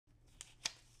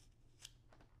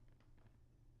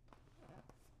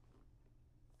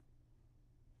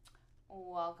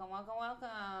Welcome, welcome,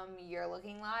 welcome. You're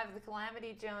looking live at the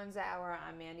Calamity Jones Hour.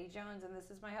 I'm Mandy Jones, and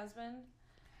this is my husband,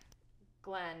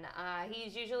 Glenn.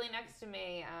 He's usually next to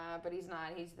me, but he's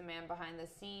not. He's the man behind the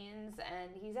scenes,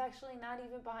 and he's actually not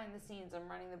even behind the scenes. I'm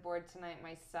running the board tonight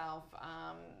myself.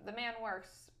 The man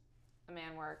works. The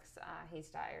man works. He's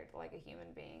tired, like a human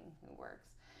being who works.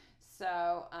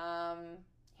 So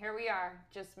here we are,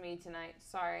 just me tonight.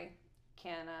 Sorry,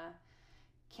 can't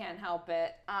help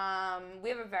it. We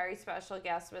have a very special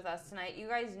guest with us tonight. You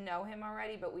guys know him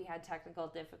already, but we had technical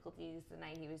difficulties the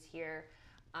night he was here.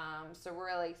 So we're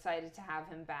really excited to have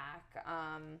him back.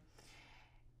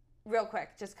 Real quick,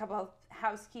 just a couple of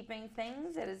housekeeping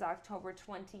things. It is October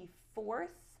 24th.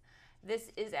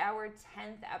 This is our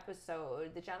 10th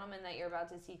episode. The gentleman that you're about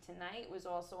to see tonight was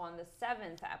also on the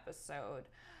 7th episode.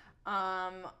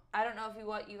 I don't know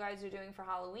what you guys are doing for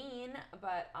Halloween,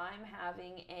 but I'm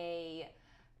having a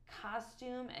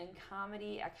costume and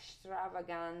comedy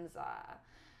extravaganza.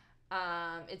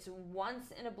 It's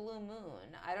once in a blue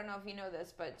moon. I don't know if you know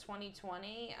this, but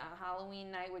 2020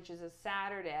 Halloween night, which is a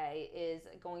Saturday, is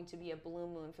going to be a blue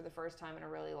moon for the first time in a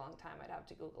really long time. I'd have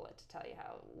to Google it to tell you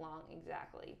how long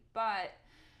exactly, but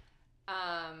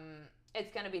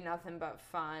it's going to be nothing but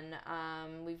fun.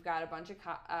 We've got a bunch of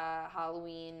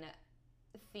Halloween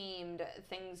themed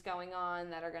things going on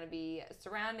that are going to be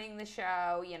surrounding the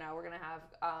show. You know, we're going to have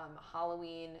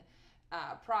Halloween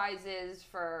prizes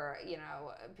for,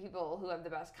 people who have the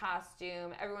best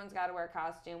costume. Everyone's got to wear a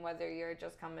costume, whether you're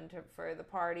just coming for the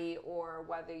party or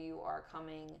whether you are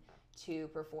coming to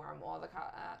perform. All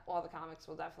the comics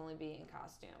will definitely be in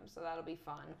costume, so that'll be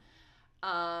fun.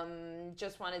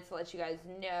 Just wanted to let you guys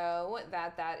know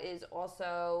that is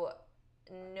also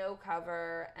no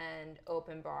cover and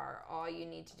open bar. All you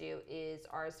need to do is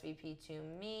RSVP to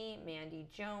me, Mandy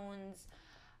Jones.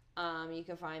 You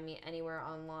can find me anywhere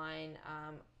online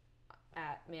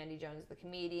at Mandy Jones the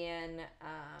Comedian,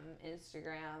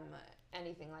 Instagram,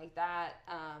 anything like that.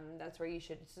 That's where you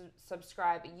should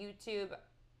subscribe. YouTube,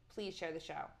 please share the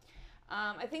show.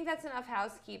 I think that's enough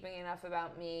housekeeping, enough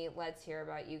about me. Let's hear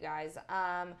about you guys.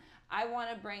 I want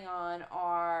to bring on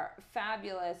our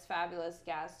fabulous, fabulous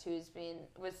guest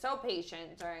was so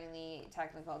patient during the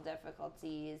technical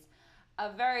difficulties.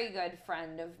 A very good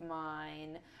friend of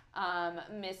mine,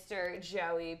 Mr.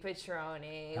 Joey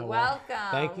Petroni. Hello. Welcome.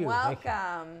 Thank you. Welcome.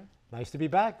 Thank you. Nice to be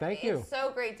back. Thank you. It's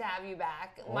so great to have you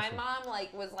back. Awesome. My mom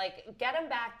was like, get him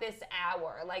back this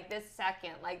hour, like this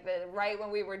second, like right when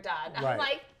we were done. Right. I'm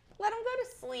like, let him go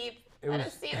to sleep. Let him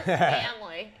see his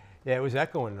family. Yeah, it was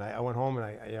echoing. I went home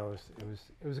and it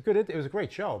was a good. It was a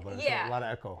great show, but Yeah. a lot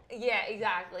of echo. Yeah,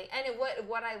 exactly. And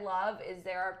what I love is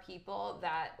there are people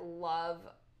that love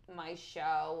my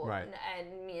show, Right.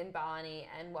 and me and Bonnie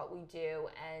and what we do,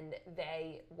 and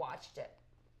they watched it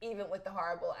even with the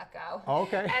horrible echo. Oh,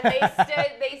 okay. And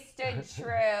they stood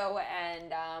true,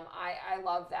 and I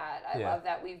love that. I love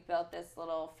that we've built this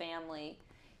little family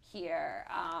here,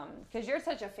 because you're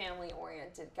such a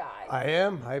family-oriented guy. I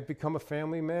am. I've become a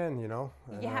family man,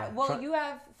 and, Yeah. Well, you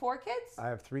have 4 kids? I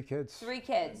have 3 kids. 3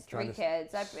 kids. 3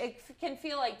 kids. It can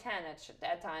feel like 10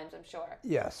 at times, I'm sure.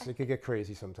 Yes, it could get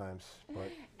crazy sometimes. But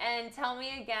And tell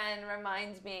me again,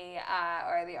 remind me,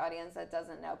 or the audience that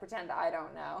doesn't know, pretend I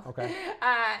don't know. Okay.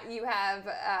 You have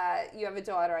a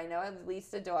daughter. I know at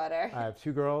least a daughter. I have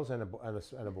 2 girls and a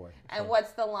boy. And So,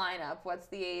 what's the lineup? What's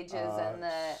the ages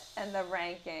and the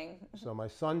ranking? so my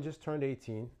son just turned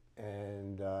 18,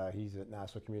 and he's at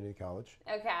Nassau Community College.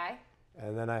 Okay.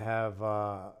 And then I have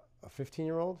a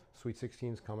 15-year-old, Sweet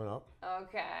 16's coming up.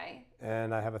 Okay.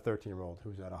 And I have a 13-year-old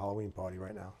who's at a Halloween party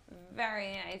right now.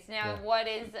 Very nice. Now, Yeah. what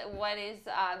is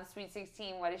the Sweet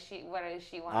 16? What does she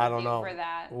want I to don't do know. for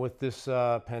that? With this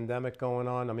pandemic going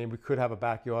on, I mean, we could have a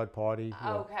backyard party.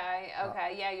 Okay.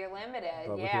 Yeah, you're limited.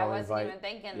 but we Yeah, can I only wasn't invite, even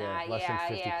thinking yeah, that. less than Yeah,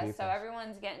 50 yeah. people. So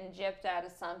everyone's getting gypped out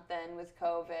of something with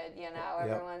COVID.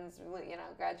 Everyone's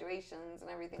graduations and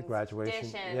everything's graduation,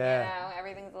 different. yeah.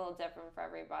 Everything's a little different for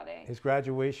everybody. His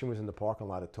graduation was in the parking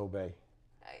lot at Tobay.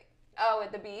 Oh,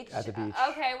 at the beach? At the beach.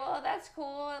 Okay, well, that's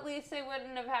cool. At least they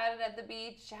wouldn't have had it at the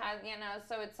beach.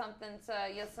 So it's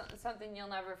something you'll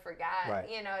never forget. Right.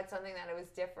 It's something that it was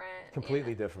different.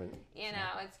 Completely different.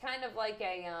 It's kind of like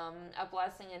a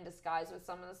blessing in disguise with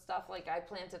some of the stuff. Like I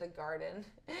planted a garden.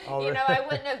 Oh, really? I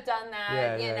wouldn't have done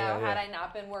that, Yeah, had I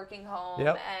not been working home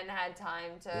Yep. and had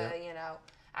time to, Yep.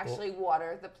 actually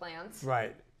water the plants.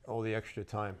 Right. All the extra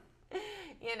time.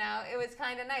 It was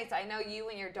kind of nice. I know you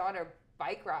and your daughter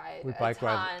bike ride. We bike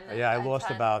ride. Yeah, I must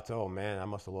have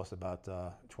lost about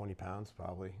 20 pounds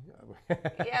probably.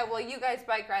 Yeah, well, you guys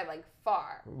bike ride like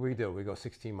far. We do. We go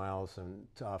 16 miles, and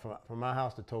from my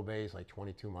house to Tobay is like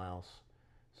 22 miles.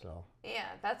 So yeah,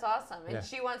 that's awesome. And yeah.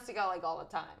 she wants to go like all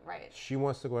the time, right? She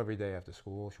wants to go every day after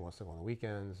school. She wants to go on the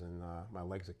weekends, and my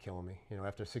legs are killing me. You know,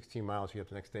 after 16 miles, she get up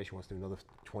the next day. She wants to do another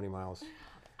 20 miles.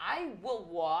 I will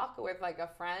walk with like a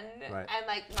friend, Right. and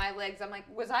like my legs, I'm like,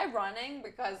 was I running?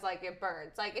 Because like it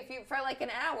burns. Like if you for like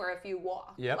an hour if you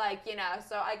walk, Yep. like you know.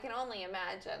 So I can only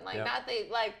imagine. Like Yep. not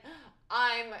that like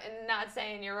I'm not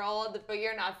saying you're old, but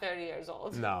you're not 30 years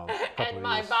old. No, and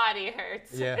my body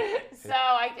hurts. Yeah. So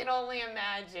I can only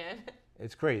imagine.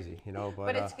 It's crazy, you know,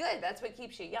 But it's good. That's what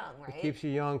keeps you young, right? It keeps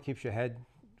you young, keeps your head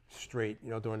straight, you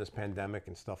know, during this pandemic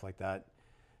and stuff like that.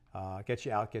 Gets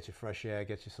you out, gets you fresh air,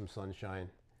 gets you some sunshine,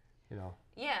 you know.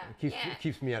 Yeah, It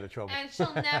keeps me out of trouble. And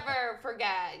she'll never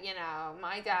forget, you know,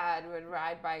 my dad would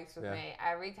ride bikes with Yeah. me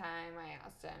every time I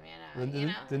asked him, you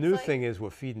know. The new thing is we're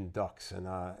feeding ducks, and,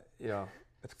 you know,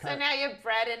 it's kind so now you're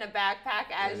bread in a backpack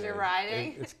as you're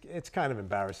riding? It's kind of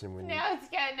embarrassing when now it's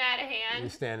getting out of you're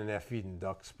hand. standing there feeding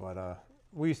ducks, but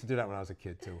we used to do that when I was a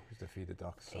kid, too. We used to feed the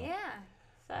ducks. So, Yeah.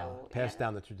 So pass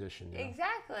down the tradition. You know?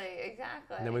 Exactly.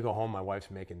 And then we go home, my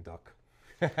wife's making duck.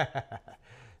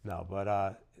 No,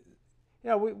 but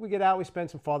yeah, we get out, we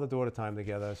spend some father-daughter time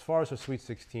together. As far as a Sweet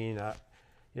 16, you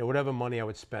know, whatever money I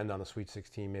would spend on a Sweet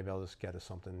 16, maybe I'll just get her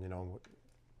something, you know,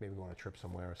 maybe go on a trip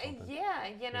somewhere or something. Yeah,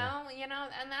 you know,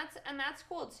 and that's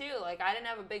cool too. Like I didn't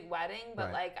have a big wedding, but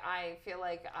Right. like I feel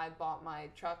like I bought my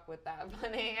truck with that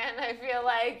money, and I feel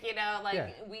like you know,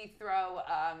 like we throw,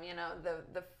 you know,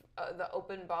 the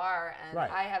open bar, and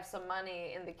Right. I have some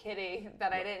money in the kitty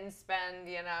that I didn't spend,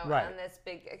 you know, Right. on this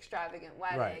big extravagant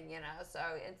wedding, Right. you know. So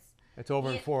It's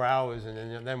over in 4 hours,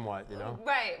 and then what, you know?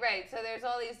 Right. So there's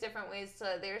all these different ways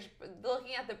to. There's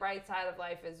looking at the bright side of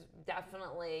life is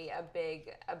definitely a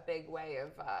big way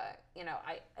of, you know,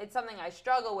 it's something I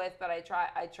struggle with, but I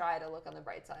try to look on the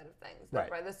bright side of things,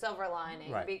 the silver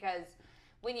lining, because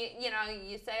when you know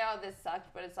you say, oh, this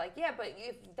sucked, but it's like, yeah, but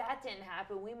if that didn't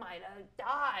happen, we might have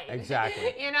died.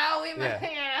 Exactly. You know, we might,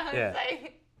 you know, it's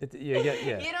like. You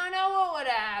don't know what would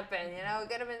have happened, you know. It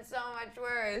could have been so much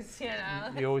worse, you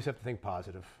know. You always have to think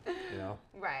positive, you know.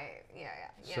 Right. Yeah.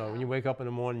 So when you wake up in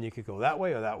the morning, you could go that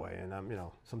way or that way, and you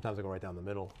know, sometimes I go right down the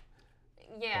middle.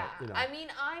 Yeah, but, you know. I mean,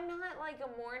 I'm not like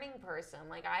a morning person.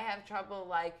 Like I have trouble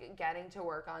like getting to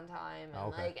work on time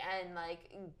and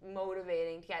like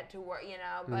motivating to get to work, you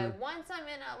know. But once I'm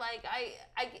in a like,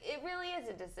 it really is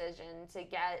a decision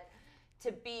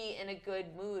to be in a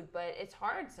good mood, but it's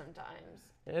hard sometimes.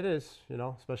 It is, you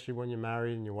know, especially when you're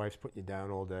married and your wife's putting you down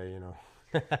all day, you know.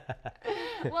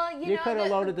 Well, you could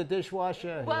have loaded the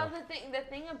dishwasher. Well, you know. the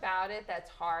thing about it that's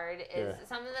hard is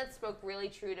something that spoke really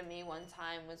true to me one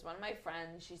time was one of my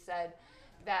friends. She said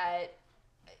that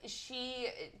she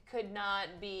could not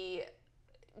be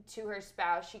to her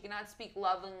spouse. She could not speak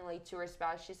lovingly to her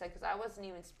spouse. She said, because I wasn't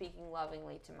even speaking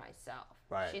lovingly to myself.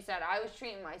 Right. She said, I was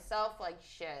treating myself like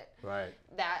shit. Right.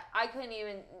 That I couldn't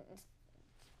even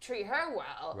treat her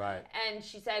well. Right. And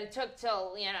she said it took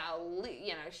till, you know,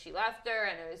 she left her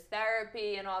and it was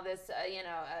therapy and all this,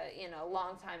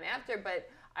 long time after. But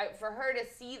for her to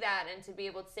see that and to be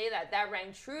able to say that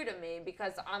rang true to me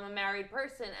because I'm a married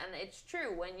person. And it's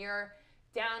true. When you're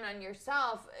down on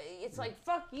yourself, it's like,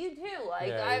 fuck you too.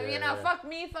 Like, fuck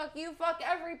me, fuck you, fuck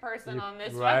every person on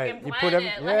this fucking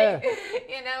planet.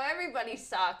 You know, everybody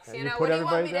sucks. And you know, what do you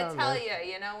want me to tell you?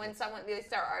 You know, when they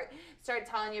start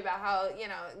telling you about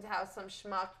how some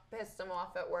schmuck pissed them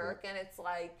off at work, and it's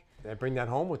like, they bring that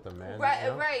home with them, man. Right,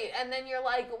 you know? right. And then you're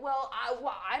like, well,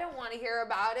 I don't want to hear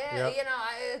about it. Yep. You know,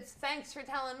 it's thanks for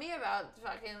telling me about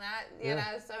fucking that. You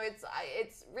know, so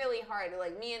it's really hard.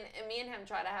 Like me and him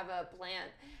try to have a plan.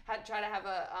 Try to have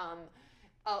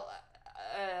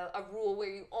a rule where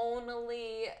you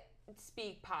only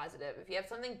speak positive. If you have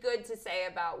something good to say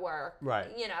about work, right?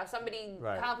 You know, if somebody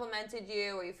complimented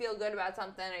you, or you feel good about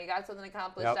something, or you got something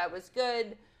accomplished that was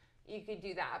good, you could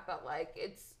do that. But like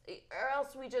or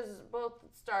else we just both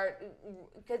start,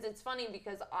 because it's funny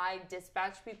because I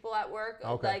dispatch people at work,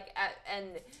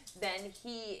 and then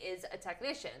he is a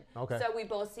technician. Okay. So we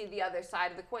both see the other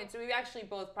side of the coin. So we actually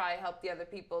both probably help the other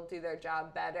people do their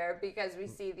job better because we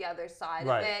see the other side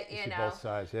of it. You know, both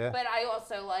sides, yeah. But I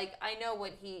also I know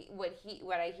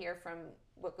what I hear from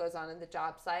what goes on in the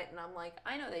job site, and I'm like,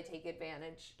 I know they take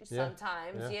advantage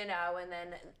sometimes, you know, and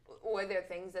then or there are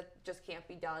things that just can't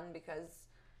be done because,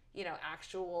 you know,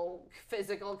 actual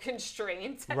physical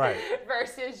constraints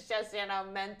versus just, you know,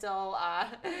 mental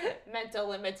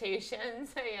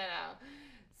limitations, you know.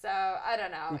 So I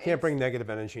don't know. You can't bring negative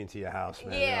energy into your house,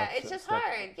 man. Yeah, it's just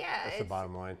hard. Yeah, that's the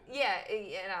bottom line. Yeah,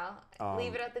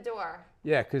 leave it at the door.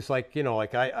 Yeah, because like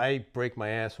I break my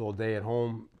ass all day at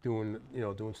home doing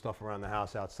stuff around the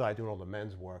house outside, doing all the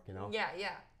men's work, Yeah,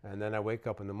 yeah. And then I wake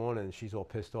up in the morning and she's all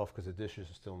pissed off because the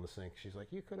dishes are still in the sink. She's like,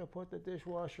 "You could have put the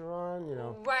dishwasher on,"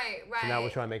 Right, right. So now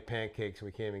we're trying to make pancakes and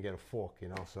we can't even get a fork,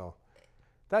 So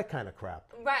that kind of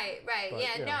crap. Right, right. But,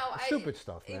 yeah, stupid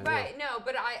stuff, man. Right, no,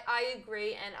 but I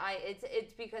agree, and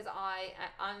it's because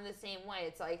I'm the same way.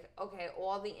 It's like, okay,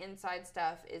 all the inside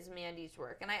stuff is Mandy's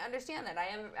work, and I understand that. I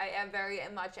am very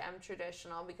much am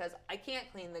traditional because I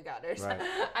can't clean the gutters. Right.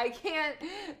 I can't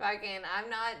I'm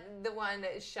not the one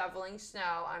shoveling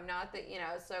snow. I'm not the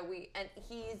so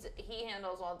he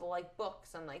handles all the like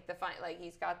books and like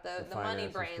he's got the money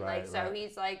brain, right, so right.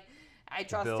 He's like, I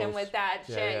trust bills. him with that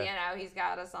shit, Yeah. He's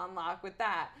got us on lock with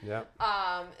that. Yep.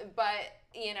 But,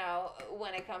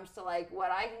 when it comes to like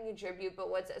what I can contribute,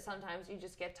 but sometimes you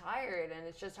just get tired and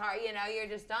it's just hard, you're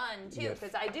just done too.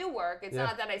 Because I do work. It's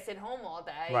not that I sit home all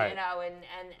day, right.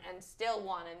 and still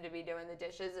want him to be doing the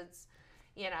dishes. It's,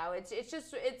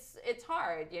 it's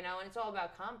hard, and it's all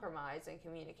about compromise and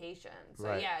communication. So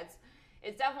right. yeah,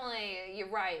 it's definitely, you're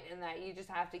right in that you just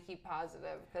have to keep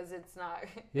positive because it's not.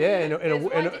 Yeah,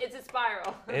 it's a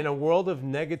spiral. In a world of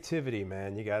negativity,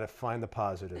 man, you got to find the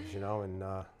positives, and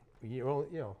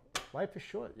life is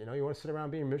short. You want to sit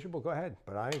around being miserable, go ahead,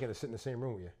 but I ain't gonna sit in the same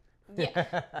room with you.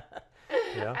 Yeah.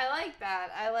 I like that.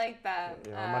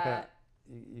 I'm not gonna.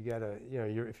 You gotta.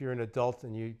 If you're an adult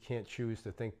and you can't choose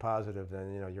to think positive,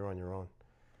 then you're on your own.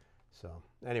 So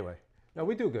anyway. No,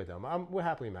 we do good though. We're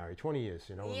happily married, 20 years,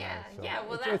 Yeah, married, so yeah.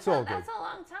 Well, it's all good. That's a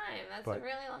long time. That's a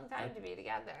really long time to be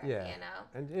together. Yeah.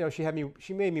 And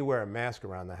she made me wear a mask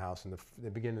around the house in the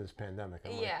beginning of this pandemic.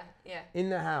 I'm yeah. In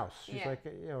the house. She's like,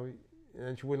 and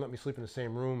then she wouldn't let me sleep in the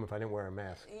same room if I didn't wear a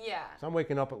mask. Yeah. So I'm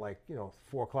waking up at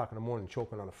 4 o'clock in the morning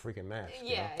choking on a freaking mask.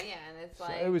 Yeah, and it's so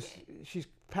like she's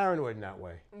paranoid in that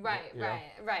way. Right.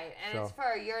 And it's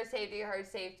for your safety, her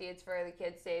safety. It's for the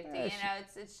kids' safety.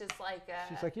 It's just like.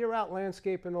 She's like, you're out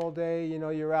landscaping all day.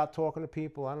 You're out talking to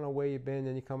people. I don't know where you've been.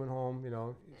 Then you're coming home.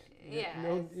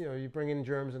 You bring in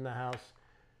germs in the house.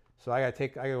 So I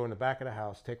go in the back of the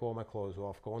house, take all my clothes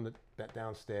off, go in the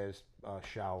downstairs,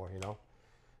 shower,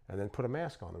 and then put a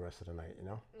mask on the rest of the night,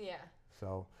 Yeah.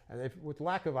 So, and with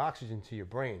lack of oxygen to your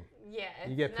brain, yeah,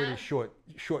 you get pretty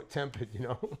short-tempered,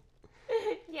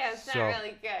 Yeah, it's not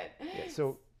really good. Yeah,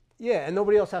 so, and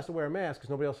nobody else has to wear a mask because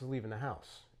nobody else is leaving the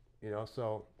house,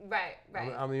 so. Right.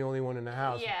 I'm the only one in the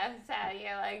house. Yeah, so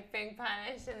you're like being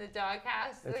punished in the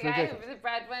doghouse, the It's guy ridiculous. who's the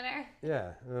breadwinner.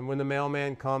 Yeah, and then when the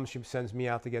mailman comes, she sends me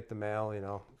out to get the mail,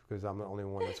 because I'm the only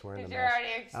one that's wearing the Because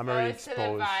mask. you're already exposed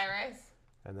to the virus.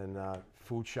 And then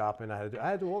food shopping, I had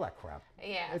to do all that crap.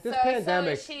 Yeah. This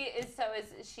pandemic. So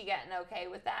is she getting okay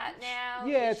with that now?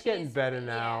 Yeah, it's getting better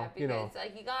now. Yeah, because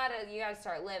like you gotta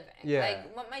start living. Yeah.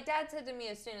 Like what my dad said to me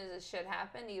as soon as this shit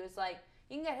happened, he was like,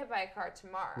 "You can get hit by a car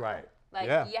tomorrow." Right. Like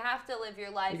you have to live your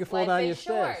life. You can fall down your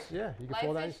short. stairs. Yeah, you can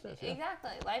fall down your stairs. Yeah.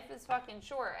 Exactly. Life is fucking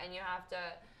short, and you have to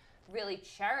really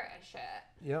cherish it.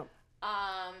 Yep.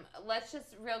 Let's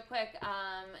just real quick.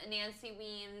 Nancy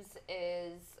Weems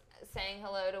is saying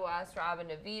hello to us. Robin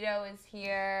DeVito is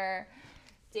here.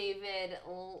 David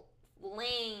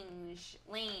Lange,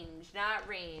 not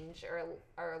Range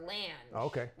or Lange. Oh,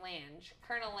 okay. Lange,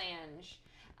 Colonel Lange.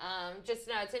 Just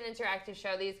know it's an interactive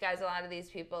show. These guys, a lot of these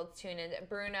people tune in.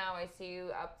 Bruno, I see you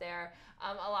up there.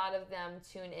 A lot of them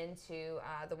tune into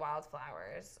the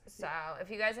Wildflowers. So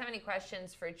if you guys have any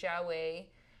questions for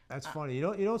Joey. That's funny. You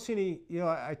don't see any.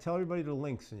 I tell everybody the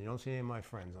links, and you don't see any of my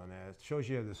friends on there. It shows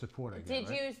you the support I get.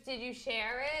 Did you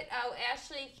share it? Oh,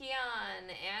 Ashley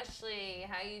Keon. Ashley,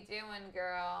 how you doing,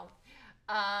 girl?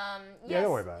 Yeah,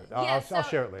 don't worry about it. I'll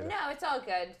share it later. No, it's all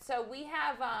good. So we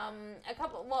have a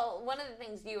couple. Well, one of the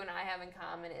things you and I have in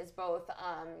common is both,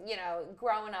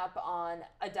 growing up on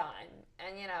a dime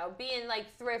and being like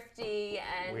thrifty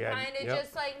and kind of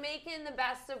just like making the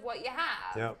best of what you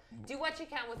have. Yep. Do what you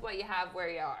can with what you have where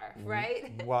you are,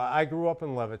 right? Well, I grew up in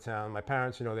Levittown. My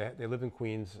parents, they live in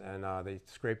Queens, and they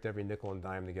scraped every nickel and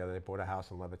dime together. They bought a house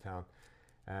in Levittown,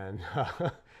 and.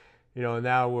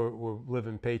 Now we're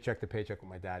living paycheck to paycheck with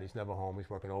my dad. He's never home. He's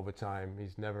working overtime.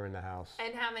 He's never in the house.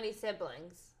 And how many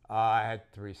siblings? I had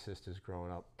 3 sisters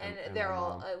growing up. And they're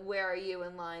all, where are you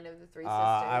in line of the 3 sisters?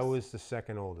 I was the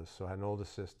second oldest, so I had an older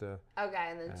sister. Okay,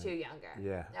 and then 2 younger.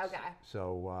 Yeah. Okay.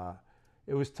 So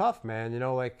it was tough, man.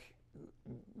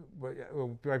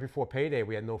 Right before payday,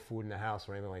 we had no food in the house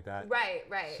or anything like that.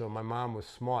 Right. So my mom was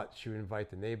smart. She would invite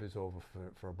the neighbors over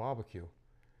for a barbecue.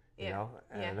 you Yeah. know,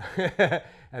 and Yeah.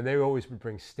 and they always would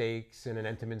bring steaks and an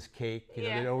Entenmann's cake. You know,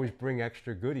 Yeah. they'd always bring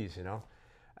extra goodies, you know.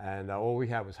 And all we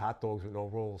had was hot dogs with no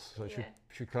rolls. So Yeah.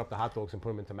 she'd cut up the hot dogs and put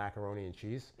them into macaroni and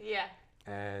cheese. Yeah.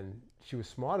 And she was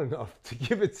smart enough to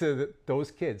give it to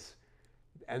those kids.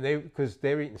 And because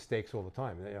they were eating steaks all the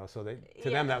time, you know, so to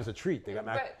them that was a treat. They got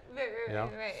you know?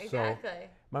 Right, So exactly.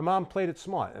 my mom played it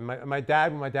smart, and my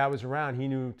dad, when my dad was around, he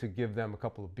knew to give them a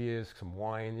couple of beers, some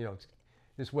wine, you know.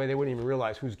 This way they wouldn't even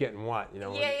realize who's getting what, you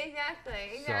know. Yeah, exactly.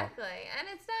 And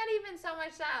it's not even so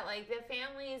much that, like, the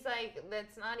family's like,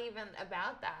 that's not even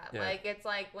about that. Yeah. Like, it's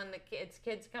like when it's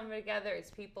kids coming together, it's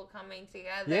people coming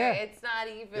together. Yeah. It's not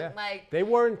even like they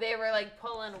were weren't. like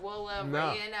pulling wool over,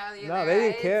 No. you know. No, they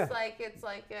didn't care. It's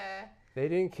like They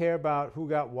didn't care about who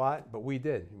got what, but we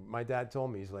did. My dad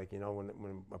told me, he's like, you know,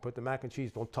 when I put the mac and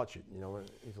cheese, don't touch it. You know,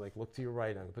 he's like, look to your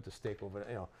right, and I put the steak over there,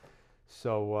 you know.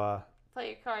 So.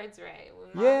 Play your cards right.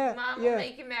 Mom will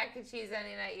make you mac and cheese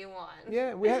any night you want.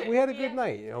 Yeah, we had a good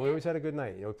night. You know, we always had a good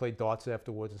night. You know, we played darts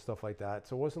afterwards and stuff like that.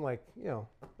 So it wasn't like, you know,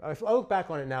 I look back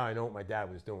on it now, I know what my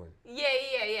dad was doing. Yeah,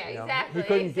 you know?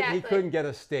 Exactly. He couldn't get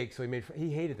a steak, so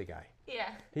he hated the guy.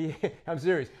 Yeah. I'm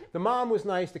serious. The mom was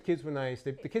nice. The kids were nice.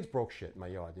 The kids broke shit in my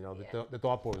yard. You know, the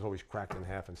dartboard was always cracked in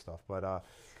half and stuff. But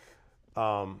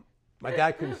my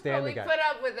dad couldn't stand the guy. We put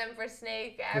up with him for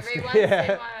snake every once in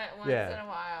a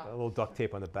while. A little duct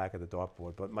tape on the back of the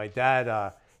dartboard. But my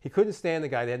dad, he couldn't stand the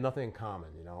guy. They had nothing in common.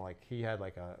 You know, like he had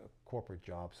like a corporate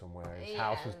job somewhere. His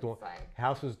house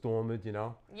was dormered. You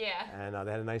know. Yeah. And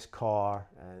they had a nice car.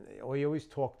 And he always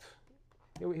talked.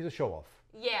 He's a show off.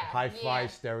 Yeah. Hi-fi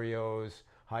stereos,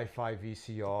 hi-fi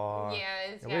VCR.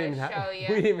 Yeah, it's gotta show you.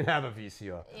 We didn't even have a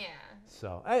VCR. Yeah.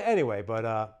 So anyway,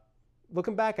 but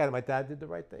looking back at it, my dad did the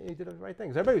right thing. He did the right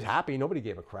things. Everybody was happy. Nobody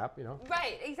gave a crap, you know.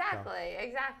 Right. Exactly.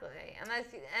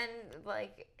 And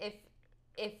like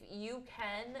if you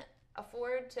can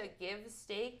afford to give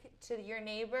steak to your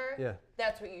neighbor,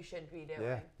 that's what you should be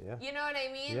doing. Yeah. You know what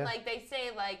I mean? Yeah. Like they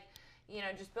say, like, you know,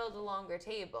 just build a longer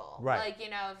table. Right. Like, you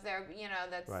know, if they're, you know,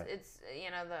 that's, right. it's, you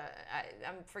know,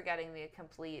 I'm forgetting the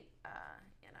complete,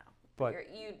 you know, but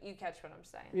you catch what I'm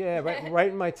saying. Yeah, right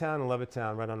in my town, in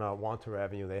Levittown, right on Wanter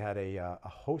Avenue, they had a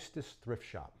Hostess thrift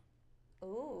shop.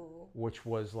 Ooh. Which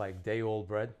was like day-old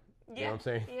bread. Yeah. You know what I'm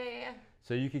saying? Yeah.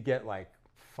 So you could get like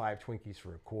 5 Twinkies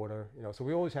for $0.25, you know, so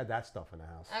we always had that stuff in the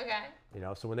house. Okay. You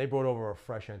know, so when they brought over a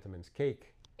fresh Entenmann's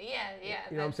cake, yeah.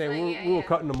 You know what I'm saying? Like, we were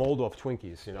cutting the mold off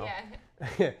Twinkies, you know.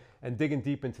 Yeah. And digging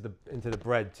deep into the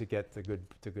bread to get the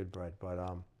good bread. But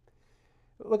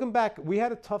looking back, we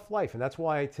had a tough life, and that's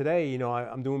why today, you know,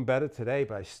 I'm doing better today.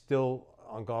 But I still,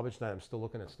 on garbage night, I'm still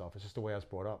looking at stuff. It's just the way I was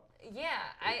brought up. Yeah,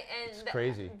 it's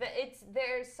crazy.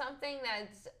 There's something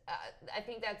that's I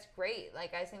think that's great.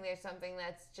 Like I think there's something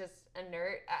that's just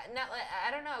inert.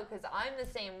 I don't know, because I'm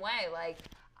the same way. Like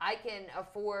I can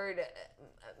afford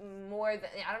more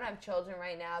than, I don't have children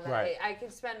right now that right. I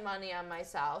can spend money on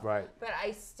myself. Right. But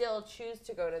I still choose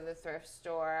to go to the thrift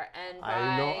store and buy.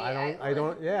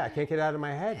 I can't get it out of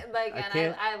my head. Like,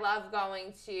 I love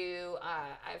going to,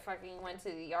 I fucking went to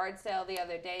the yard sale the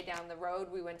other day down the road.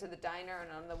 We went to the diner,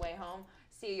 and on the way home,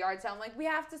 see a yard sale. I'm like, we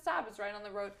have to stop. It's right on the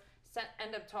road.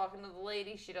 End up talking to the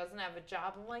lady. She doesn't have a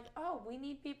job. I'm like, oh, we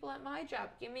need people at my job.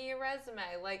 Give me your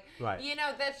resume. Like, right. You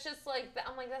know, that's just like,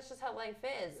 I'm like, that's just how life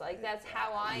is. Like, that's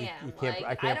how I am. You can't,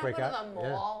 like, I don't break go out. to the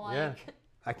mall. Yeah. Like,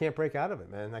 I can't break out of it,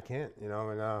 man. I can't, you know,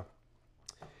 and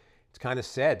it's kind of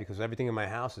sad because everything in my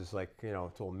house is like, you know,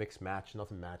 it's all mixed match.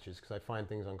 Nothing matches because I find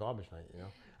things on garbage night, you know.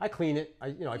 I clean it.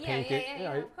 I paint it.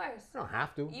 Yeah, of course. I don't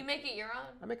have to. You make it your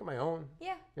own. I make it my own.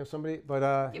 Yeah. You know,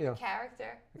 but Give you know, it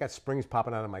character. I got springs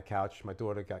popping out of my couch. My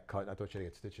daughter got cut. I thought she had to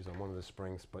get stitches on one of the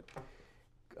springs, but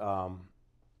yeah,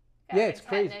 it's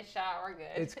crazy. Shower,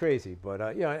 good. It's crazy,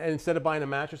 but you know, and instead of buying a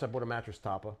mattress, I bought a mattress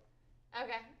topper.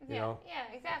 Okay. You know?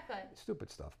 Yeah, exactly.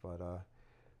 Stupid stuff, but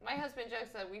my husband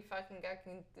jokes that we fucking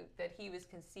that he was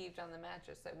conceived on the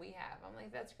mattress that we have. I'm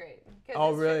like, that's great.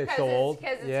 Oh, really? It's so old?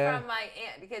 Because it's from my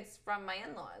aunt. It's from my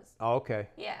in-laws. Oh, okay.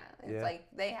 Yeah. It's like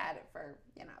they had it for,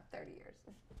 30 years.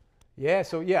 Yeah,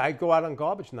 so yeah, I go out on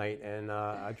garbage night and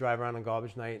I drive around on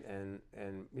garbage night and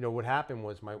you know what happened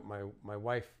was my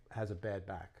wife has a bad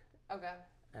back. Okay.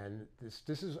 And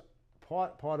this is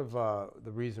part of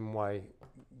the reason why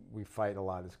we fight a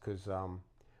lot is because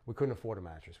we couldn't afford a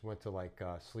mattress. We went to like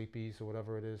Sleepy's or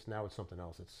whatever it is. Now it's something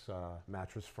else. It's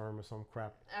Mattress Firm or some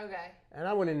crap. Okay. And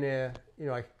I went in there, you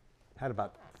know, I had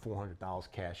about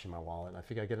 $400 cash in my wallet, and I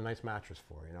figured I'd get a nice mattress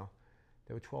for it, you know.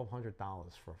 They were $1,200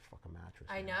 for a fucking mattress.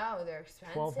 I know, they're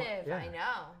expensive. Yeah. I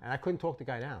know. And I couldn't talk the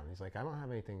guy down. He's like, I don't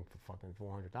have anything for fucking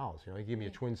 $400. You know, he gave me a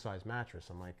twin size mattress.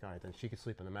 I'm like, all right, then she could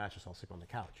sleep on the mattress. I'll sleep on the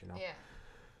couch. You know. Yeah.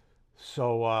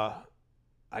 So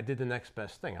I did the next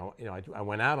best thing. I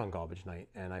went out on garbage night,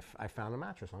 and I found a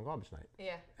mattress on garbage night.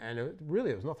 Yeah. And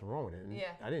there was nothing wrong with it. And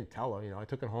Yeah. I didn't tell her. I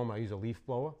took it home. I used a leaf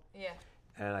blower. Yeah.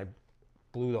 And I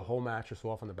blew the whole mattress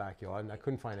off in the backyard, and I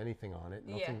couldn't find anything on it.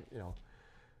 Nothing,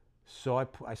 So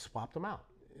I swapped them out.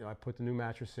 I put the new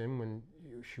mattress in when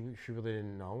she really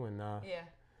didn't know, and Yeah.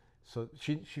 so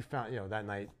she found, that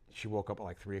night she woke up at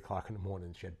like 3 o'clock in the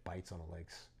morning. She had bites on her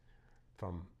legs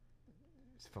from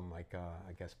like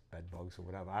I guess bed bugs or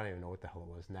whatever. I don't even know what the hell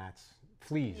it was. Gnats,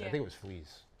 fleas. Yeah. I think it was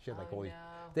fleas. She had like all these.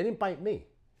 No. They didn't bite me.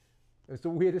 It was the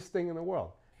weirdest thing in the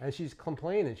world. And she's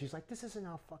complaining. She's like, "This isn't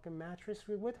our fucking mattress.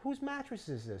 Whose mattress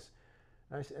is this?"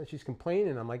 And she's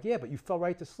complaining. I'm like, "Yeah, but you fell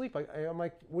right to sleep." I'm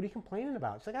like, "What are you complaining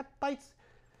about?" She's like, "I have bites."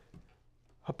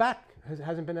 Her back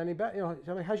hasn't been any better.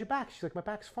 I'm like, "How's your back?" She's like, "My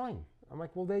back's fine." I'm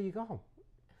like, "Well, there you go.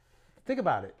 Think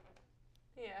about it."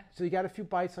 Yeah. So you got a few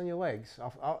bites on your legs.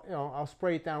 I'll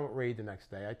spray it down with Raid the next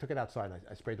day. I took it outside.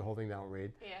 I sprayed the whole thing down with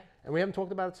Raid. Yeah. And we haven't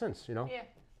talked about it since. Yeah.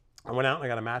 I went out and I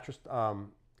got a mattress. A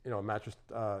mattress,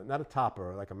 not a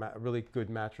topper, like a really good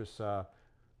mattress.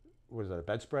 What is that? A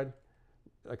bedspread,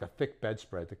 like a thick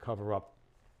bedspread to cover up.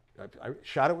 I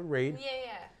shot it with Raid.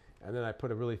 Yeah. And then I put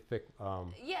a really thick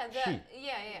sheet.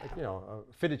 Yeah. Like, a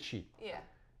fitted sheet. Yeah.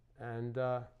 And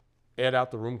aired out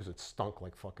the room because it stunk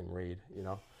like fucking Raid.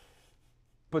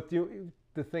 But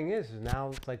the thing is now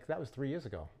it's like that was 3 years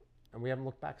ago, and we haven't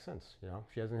looked back since.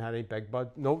 She hasn't had any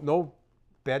no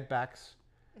bed backs,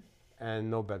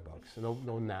 and no bed bugs, no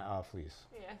fleas.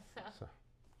 Yeah. So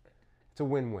it's a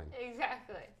win-win.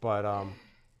 Exactly. But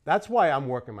that's why I'm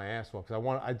working my ass off,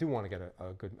 because I do want to get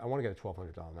a good. I want to get a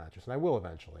 $1,200 mattress, and I will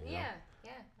eventually. Yeah.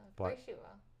 Of course you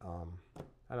will.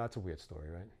 I know it's a weird story,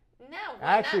 right? No.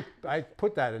 I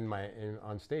put that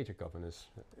on stage at Governor's,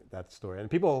 that story, and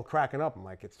people are cracking up. I'm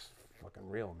like, it's fucking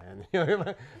real,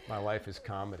 man. My life is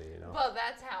comedy, Well,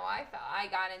 that's how I felt. I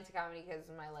got into comedy because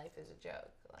my life is a joke.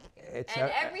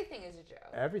 Everything is a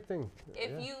joke. Everything.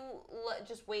 If you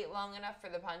just wait long enough for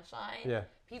the punchline,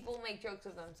 people make jokes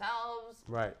of themselves.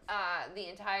 Right. The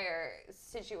entire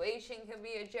situation could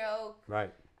be a joke.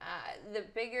 Right. The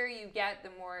bigger you get, the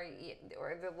more,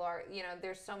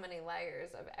 there's so many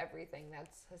layers of everything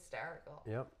that's hysterical.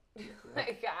 Yep.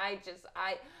 Like,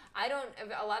 I don't,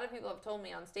 a lot of people have told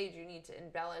me on stage, you need to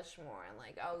embellish more, and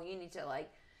like, oh, you need to like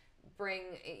bring,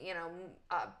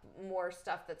 more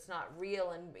stuff that's not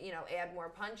real, and, add more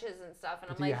punches and stuff. And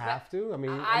I'm like, do you have to?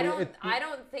 I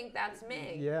don't think that's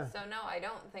me. Yeah. So no, I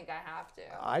don't think I have to.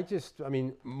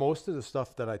 Most of the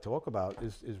stuff that I talk about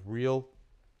is real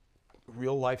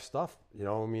life stuff.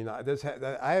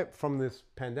 From this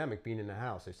pandemic, being in the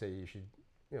house, they say you should,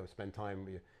 spend time,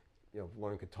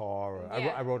 learn guitar. Or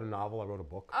I wrote a novel. I wrote a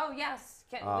book. Oh yes,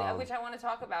 which I want to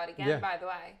talk about again, by the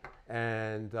way.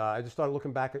 And I just started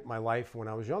looking back at my life when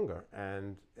I was younger,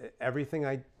 and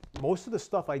most of the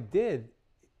stuff I did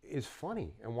is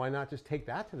funny, and why not just take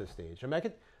that to the stage?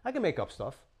 I can make up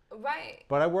stuff. Right.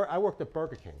 But I worked at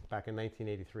Burger King back in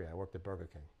 1983. I worked at Burger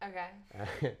King.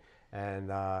 Okay.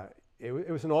 And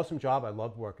it was an awesome job. I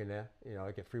loved working there.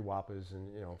 I get free Whoppers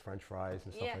and French fries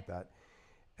and stuff like that.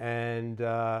 And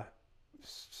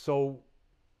so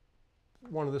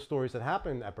one of the stories that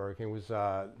happened at Burger King was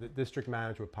the district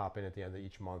manager would pop in at the end of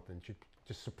each month, and she'd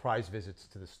just surprise visits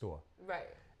to the store. Right.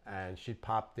 And she'd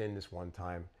popped in this one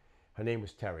time. Her name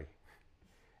was Terry.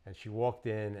 And she walked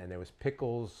in, and there was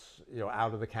pickles,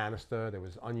 out of the canister. There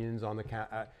was onions on the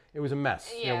it was a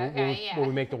mess. When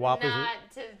we make the Whoppers. Not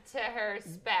to her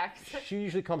specs. She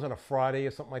usually comes on a Friday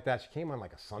or something like that. She came on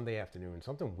like a Sunday afternoon,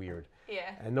 something weird.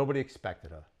 Yeah. And nobody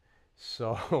expected her.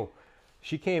 So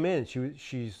she came in.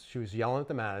 She was yelling at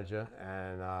the manager,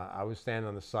 and I was standing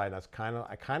on the side. And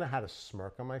I kind of had a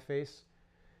smirk on my face,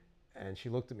 and she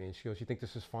looked at me and she goes, "You think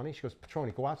this is funny?" She goes,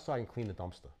 "Petroni, go outside and clean the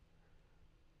dumpster."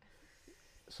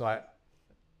 So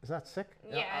is that sick?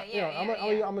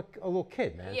 I'm a little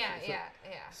kid, man. Yeah.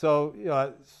 So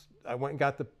I went and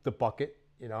got the bucket,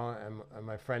 and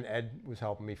my friend Ed was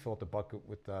helping me fill up the bucket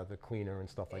with the cleaner and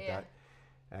stuff like that.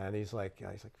 And he's like,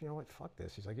 "You know what? Fuck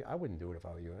this." He's like, "I wouldn't do it if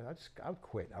I were you. I would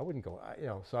quit. I wouldn't go."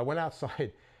 So I went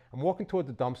outside. I'm walking toward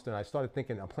the dumpster, and I started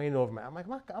thinking, I'm playing it over. I'm like,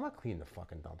 I'm not cleaning the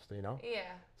fucking dumpster, Yeah.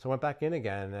 So I went back in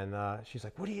again, and she's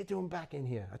like, "What are you doing back in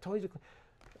here? I told you to clean."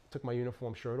 Took my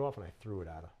uniform shirt off and I threw it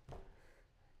at her.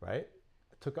 Right?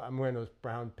 I'm wearing those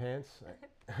brown pants.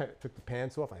 I took the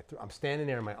pants off. I'm standing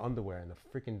there in my underwear in the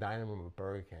freaking dining room of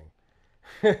Burger King.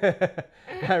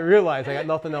 I realized I got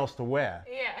nothing else to wear.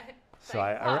 Yeah. So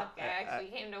I actually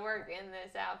came to work in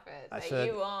this outfit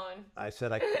you own. I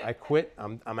said, I quit.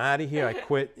 I'm out of here. I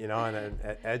quit. And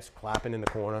Ed's clapping in the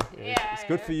corner. It's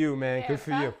good for you, man. Yeah, good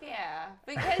for you. Yeah,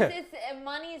 because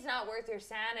not worth your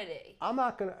sanity. I'm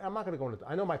not gonna go in the,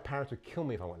 I know my parents would kill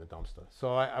me if I went in the dumpster.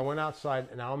 So I went outside,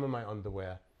 and now I'm in my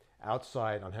underwear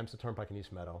outside on Hempstead Turnpike in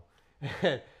East Meadow.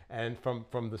 And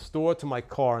from the store to my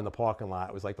car in the parking lot,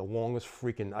 it was like the longest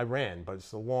freaking, I ran, but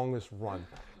it's the longest run.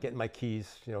 Getting my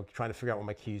keys, trying to figure out where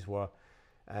my keys were.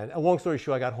 And a long story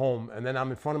short, I got home, and then I'm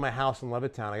in front of my house in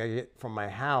Levittown. I got to get from my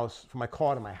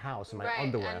car to my house in my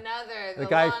underwear. The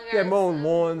guy, longest, mowing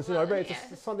lawns.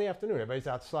 It's a Sunday afternoon. Everybody's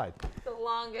outside. The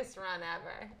longest run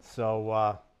ever.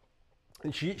 So,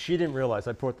 and she didn't realize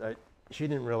she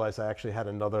didn't realize I actually had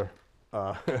another.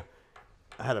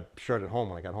 I had a shirt at home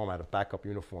when I got home. I had a backup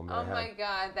uniform. That oh my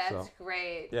God, that's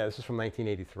great. Yeah, this is from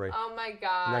 1983. Oh my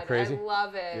God, isn't that crazy? I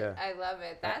love it. Yeah. I love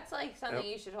it. That's like something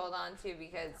you should hold on to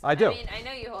because I do. I mean, I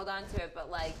know you hold on to it,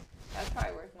 but like that's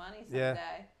probably worth money someday. Yeah.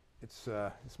 It's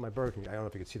my Burger King. I don't know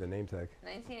if you can see the name tag.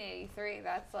 1983.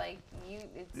 That's like you.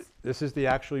 This is the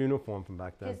actual uniform from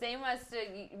back then. Because they must.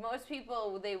 Most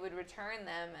people they would return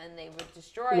them and they would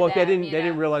destroy. Well, them, they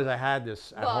didn't realize I had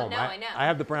this at home. No, I know. I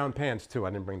have the brown pants too. I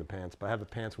didn't bring the pants, but I have the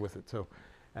pants with it too.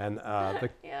 And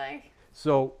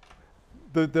so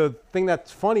the thing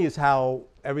that's funny is how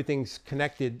everything's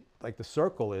connected. Like the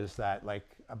circle is that like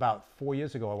about 4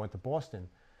 years ago I went to Boston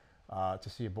to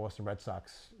see a Boston Red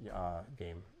Sox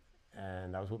game.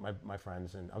 And I was with my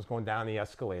friends, and I was going down the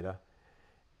escalator,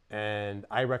 and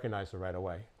I recognized her right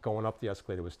away. Going up the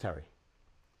escalator was Terry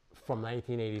from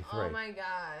 1983. Oh my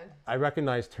God. I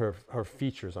recognized her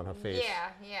features on her face.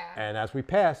 Yeah. And as we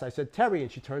passed, I said, Terry,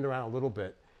 and she turned around a little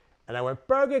bit, and I went,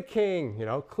 Burger King,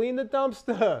 clean the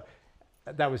dumpster.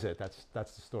 That was it. That's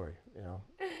the story,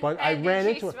 But I ran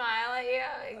into her.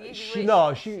 Did she smile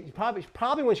at you? She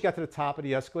probably when she got to the top of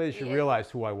the escalator, she realized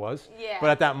who I was. Yeah.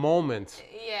 But at that moment,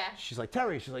 yeah, she's like,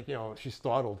 Terry. She's like, she's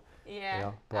startled.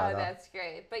 Yeah. But, that's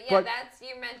great. But you're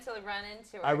meant to run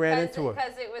into her. I ran into her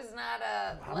because it was not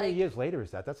a. How many years later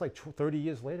is that? That's like 30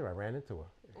 years later. I ran into her.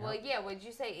 Well, yeah. Would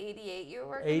you say 88? You were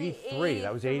working. 83.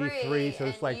 That was 83. So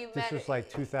it's like this was like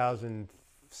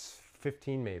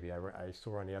 2015 maybe. I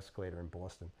saw her on the escalator in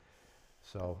Boston.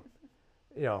 So,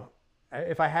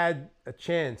 if I had a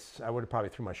chance, I would have probably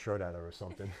threw my shirt at her or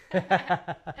something.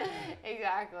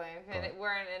 Exactly. If it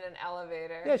weren't in an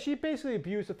elevator. Yeah, she basically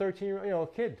abused a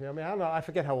 13-year-old kid. I mean, I don't know. I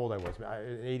forget how old I was.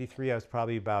 In 83, I was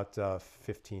probably about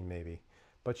 15 maybe.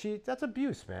 But that's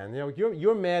abuse, man.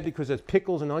 You're mad because there's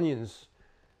pickles and onions.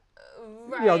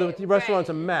 Right, the restaurant's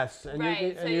a mess, and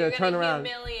right. you're going to turn around,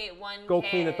 humiliate one go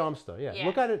kid. clean the dumpster. Yeah.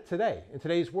 Look at it today. In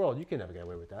today's world, you can never get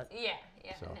away with that. Yeah,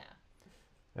 So. no.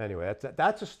 Anyway,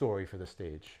 that's a story for the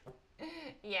stage.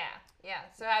 Yeah.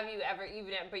 So have you ever,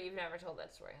 but you've never told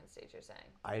that story on stage, you're saying?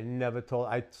 I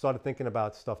started thinking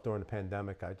about stuff during the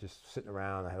pandemic. I just sitting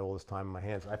around. I had all this time in my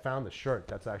hands. I found the shirt.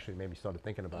 That's actually made me started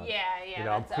thinking about it. Yeah. I'm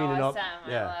That's cleaning awesome. up.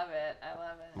 Yeah. I love it.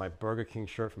 My Burger King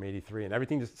shirt from 83, and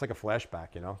everything it's like a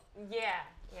flashback, Yeah.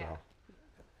 So,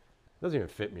 it doesn't even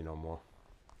fit me no more.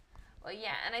 Well,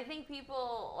 yeah, and I think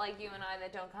people like you and I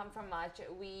that don't come from much,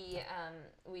 we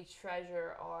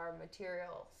treasure our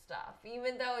material stuff,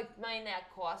 even though it might not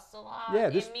cost a lot. Yeah,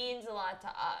 it means a lot to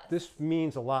us. This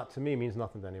means a lot to me. Means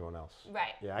nothing to anyone else.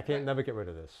 Right. Yeah, I can't never get rid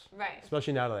of this. Right.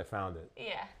 Especially now that I found it.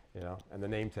 Yeah. And the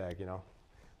name tag. And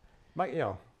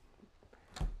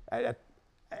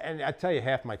I tell you,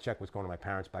 half my check was going to my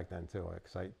parents back then too,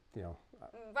 because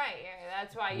Right,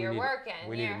 that's why you're working.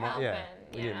 You're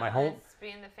helping. My home. It's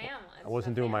being the family. I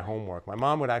wasn't doing my homework. My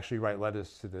mom would actually write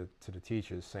letters to the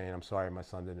teachers saying, "I'm sorry, my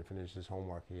son didn't finish his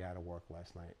homework. He had to work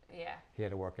last night. Yeah. He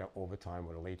had to work out overtime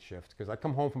with a late shift." Because I'd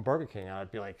come home from Burger King and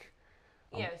I'd be like,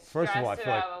 first of all, I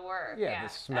feel like work. The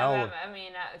smell.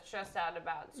 Stressed out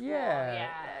about school. Yeah.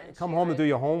 Come home to do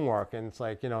your homework, and it's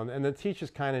like and the teachers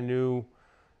kind of knew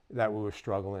that we were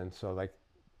struggling, so like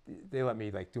they let me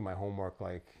like do my homework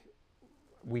like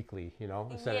weekly,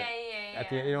 instead of at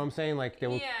the end, you know what I'm saying? Like they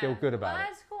were good about it.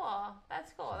 That's cool.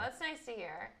 That's cool. That's nice to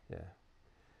hear. Yeah.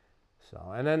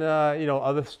 So and then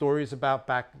other stories about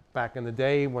back in the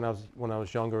day when I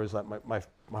was younger is that my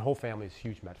whole family is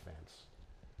huge Met fans.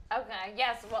 Okay.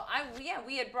 Yes. Well,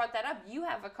 we had brought that up. You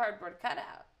have a cardboard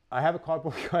cutout. I have a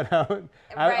cardboard cutout.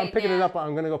 I'm picking it up.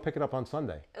 I'm gonna go pick it up on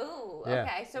Sunday. Ooh. Yeah.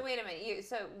 Okay. So wait a minute.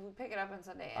 So we pick it up on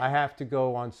Sunday. I have to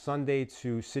go on Sunday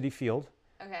to Citi Field.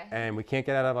 Okay. And we can't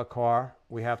get out of our car.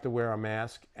 We have to wear a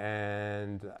mask,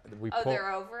 and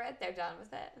they're over it. They're done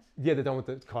with it. Yeah, they're done with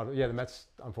the car. Yeah, the Mets.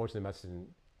 Unfortunately, the Mets didn't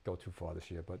go too far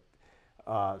this year, but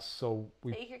so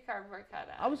we. Take your cardboard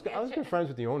cutout. I was good friends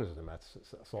with the owners of the Mets,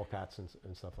 Saul Katz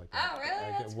and stuff like that. Oh,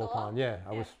 really? That's cool. Yeah,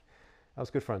 I was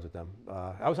good friends with them.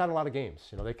 I was at a lot of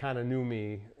games. They kind of knew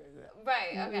me.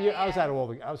 Right. Okay. I was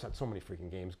at so many freaking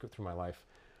games through my life,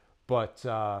 but.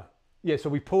 Yeah, so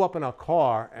we pull up in our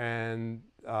car, and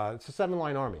it's a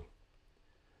 7-line Army.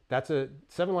 That's a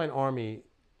 7-line Army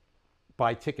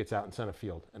buy tickets out in center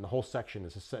field, and the whole section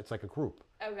is it's like a group.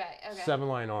 Okay.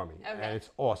 7-line Army, Okay. and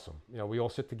it's awesome. You know, we all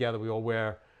sit together. We all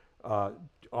wear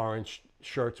orange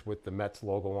shirts with the Mets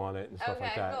logo on it and stuff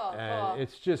like that. Cool, And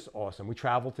it's just awesome. We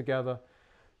travel together.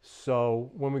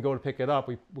 So when we go to pick it up,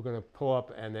 we're going to pull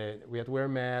up, and we have to wear a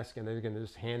mask, and they're going to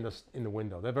just hand us in the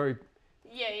window. They're very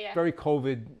very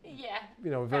COVID,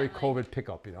 very friendly. COVID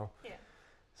pickup, Yeah.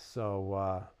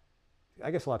 So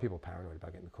I guess a lot of people are paranoid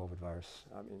about getting the COVID virus.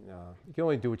 I mean, you can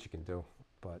only do what you can do.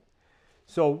 But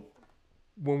so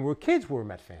when we were kids, we were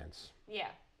Met fans. Yeah.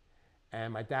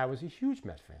 And my dad was a huge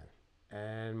Met fan.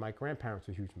 And my grandparents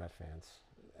were huge Met fans.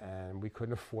 And we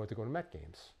couldn't afford to go to Met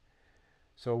games.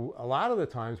 So a lot of the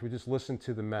times we just listened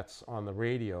to the Mets on the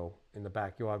radio in the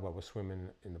backyard while we're swimming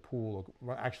in the pool,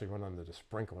 or actually run under the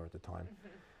sprinkler at the time.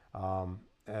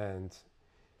 And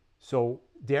so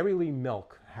Dairy Lee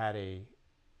Milk had a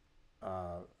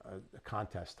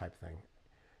contest type thing.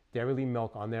 Dairy Lee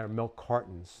Milk, on their milk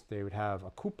cartons, they would have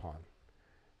a coupon.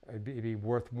 It'd be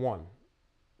worth one.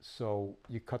 So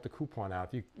you cut the coupon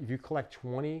out. If you collect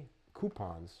 20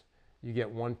 coupons, you get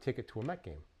one ticket to a Met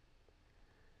game.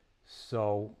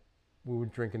 So we were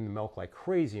drinking the milk like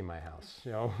crazy in my house.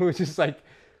 It was just like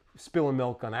spilling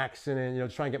milk on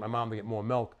accident, trying to get my mom to get more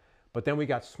milk. But then we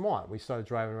got smart. We started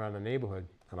driving around the neighborhood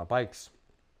on our bikes,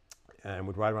 and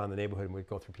we'd ride around the neighborhood, and we'd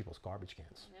go through people's garbage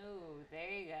cans. Oh, there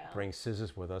you go. Bring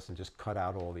scissors with us and just cut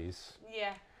out all these.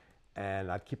 Yeah. And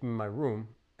I'd keep them in my room,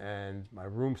 and my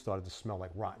room started to smell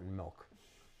like rotten milk.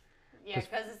 Yeah,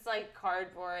 because it's like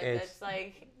cardboard. It's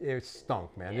like... It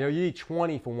stunk, man. Yeah. You eat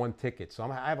 20 for one ticket. So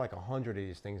I have like 100 of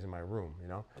these things in my room,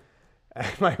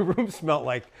 And my room smelled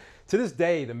like, to this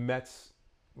day, the Mets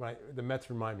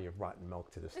remind me of rotten milk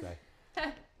to this day.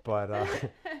 But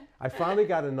I finally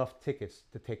got enough tickets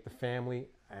to take the family,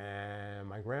 and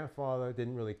my grandfather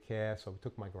didn't really care, so we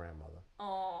took my grandmother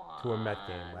to a Met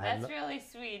game. That's really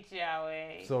sweet,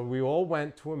 Joey. So we all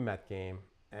went to a Met game,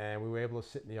 and we were able to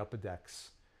sit in the upper decks.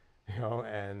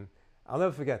 And I'll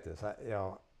never forget this.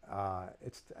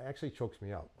 It actually chokes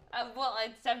me up. Well,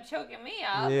 I'm choking me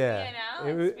up. Yeah.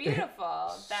 It's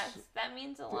beautiful. That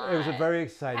means a lot. It was a very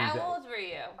exciting day. How old were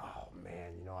you? Oh man,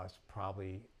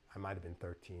 I might have been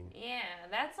 13. Yeah,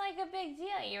 that's like a big deal.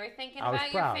 You were thinking I was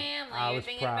about proud. your family. I You were was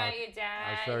thinking proud. about your dad.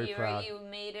 I was very proud. You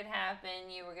made it happen.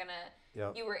 You were gonna.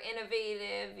 Yep. You were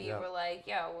innovative. You Yep. were like,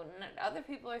 yo, other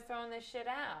people are throwing this shit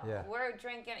out. Yeah. We're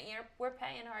drinking. We're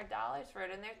paying hard dollars for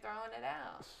it, and they're throwing it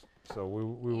out. So we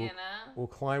were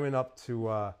climbing up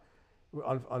to.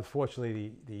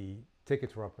 Unfortunately, the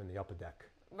tickets were up in the upper deck.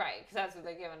 Right, because that's what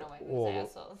they're giving away. These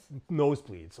assholes.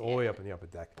 Nosebleeds, all the way up in the upper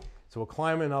deck. So we're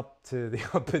climbing up to the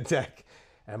upper deck,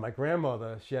 and my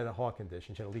grandmother, she had a heart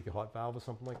condition. She had a leaky heart valve or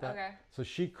something like that. Okay. So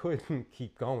she couldn't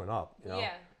keep going up. Yeah.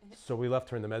 So we left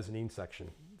her in the mezzanine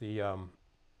section. The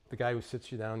guy who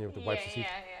sits you down with the wipes the seats.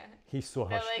 Yeah. He saw her.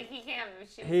 They're like, he can't.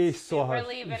 He saw her. We're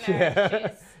leaving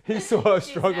her. He saw her She's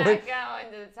struggling. not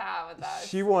going to the top with us.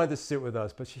 She wanted to sit with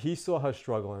us, but he saw her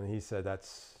struggling, and he said,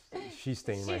 she's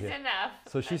staying right She's here. enough.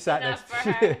 So she That's sat enough next.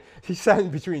 for her. She sat in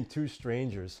between two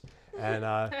strangers, and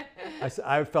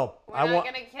I felt We're not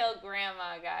gonna kill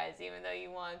Grandma, guys, even though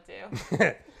you want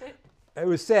to. It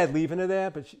was sad leaving her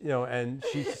there, but and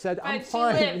she said, "I'm But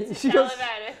fine." she lived to She tell goes,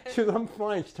 about it. She goes, "I'm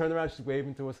fine." She turned around, she's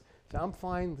waving to us. She said, "I'm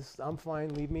fine. I'm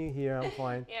fine. Leave me here. I'm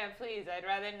fine." Yeah, please. I'd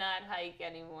rather not hike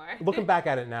anymore. Looking back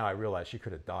at it now, I realize she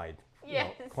could have died. Yeah,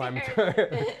 climbing,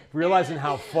 seriously. realizing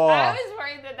how far. I was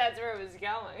worried that that's where it was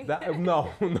going. No.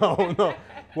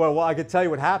 Well, I could tell you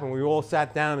what happened. We all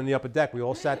sat down in the upper deck. We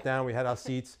all sat down. We had our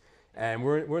seats, and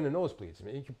we're in the nosebleeds. I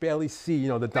mean, you could barely see,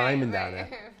 the diamond down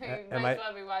there. And might as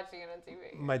well be watching it on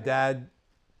TV. My dad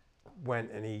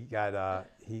went and he got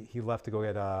he left to go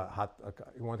get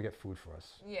he wanted to get food for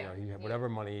us. Yeah. Whatever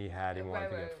money he had, he wanted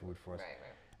to get food for us. Right.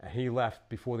 And he left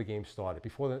before the game started.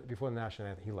 Before the national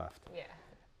anthem, he left. Yeah.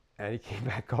 And he came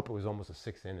back up. It was almost a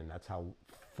sixth inning. That's how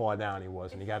far down he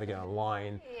was. And he got to get on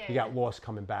line. Yeah, he got lost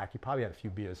coming back. He probably had a few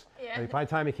beers. Yeah. And by the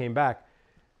time he came back,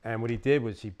 and what he did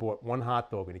was he bought one hot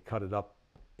dog and he cut it up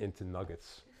into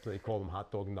nuggets. So they called them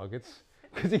hot dog nuggets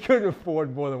because he couldn't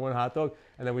afford more than one hot dog.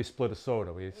 And then we split a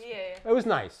soda. It was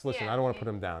nice. Listen, I don't want to put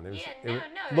him down.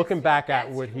 Looking back at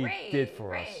what he did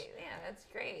for us. Yeah, that's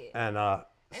great. And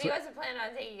he wasn't planning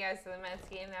on taking you guys to the Mets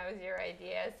game. That was your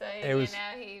idea. So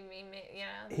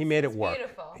he made it work.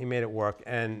 Beautiful. He made it work.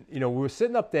 And we were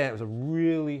sitting up there. It was a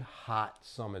really hot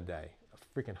summer day,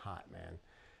 freaking hot, man.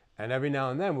 And every now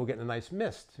and then we're getting a nice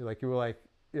mist. You were like,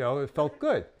 it felt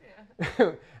good.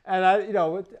 Yeah. And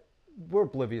we're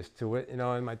oblivious to it, you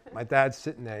know. And my dad's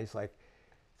sitting there. He's like,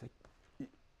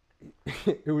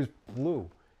 it was blue.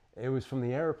 It was from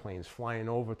the airplanes flying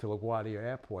over to LaGuardia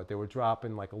Airport. They were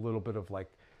dropping like a little bit of like,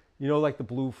 you know, like the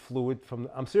blue fluid from.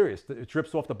 I'm serious. It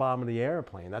drips off the bottom of the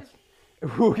airplane. That's we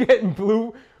were getting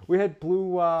blue. We had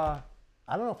blue. I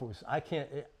don't know if it was. I can't.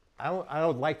 I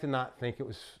would like to not think it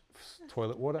was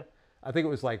toilet water. I think it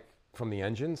was like from the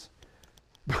engines.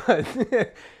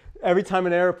 But every time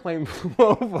an airplane flew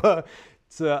over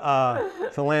to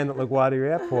land at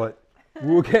LaGuardia Airport,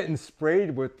 we were getting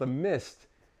sprayed with the mist.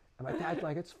 And my dad's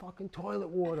like, it's fucking toilet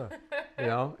water. You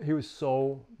know, he was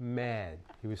so mad.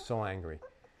 He was so angry.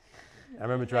 I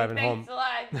remember driving home. Thanks a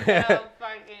lot. So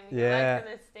fucking Yeah.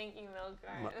 the stinky milk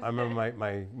carton. I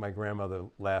remember my grandmother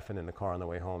laughing in the car on the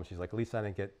way home. She's like, at least I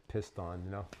didn't get pissed on,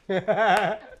 you know.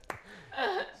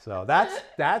 So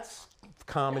that's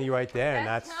comedy right there, and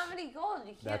that's comedy gold.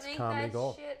 You can't make comedy that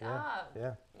gold. shit Yeah. up.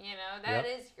 Yeah. You know, that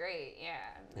is great. Yeah.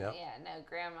 Yep. Yeah, no,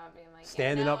 grandma being like,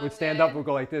 Standing yeah, no, up, we'd I'm stand good. up, we'd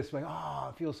go like this, like, oh,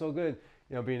 it feels so good.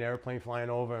 You know, being an airplane flying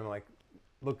over, and like,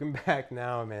 looking back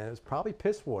now, man, it was probably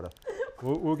piss water.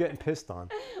 We're getting pissed on.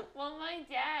 Well, my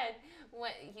dad,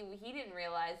 when he didn't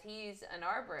realize he's an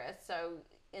arborist, so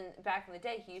back in the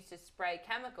day, he used to spray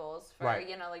chemicals for, Right.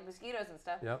 you know, like mosquitoes and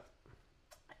stuff. Yep.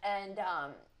 And,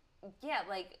 yeah,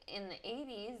 like in the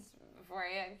 80s, before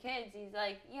he had kids, he's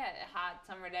like, yeah, hot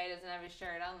summer day, doesn't have his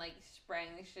shirt on, like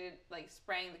spraying the shit, like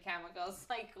spraying the chemicals,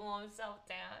 like cool himself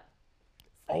down.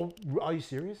 Oh, are you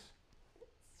serious?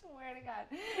 Swear to God.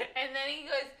 And then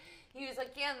he was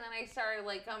like, yeah, and then I started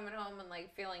like coming home and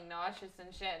like feeling nauseous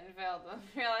and shit and failed to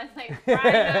realize like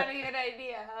probably not a good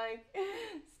idea. Like,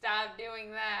 stop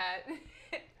doing that.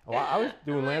 Well, I was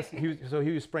doing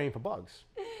he was spraying for bugs.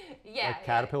 Yeah. Like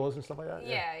caterpillars and stuff like that?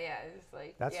 Yeah. It's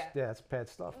like, That's that's bad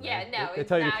stuff, Yeah, man. no, They it's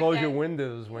tell you to not close your good.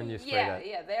 windows when you spray that.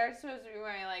 Yeah, they're supposed to be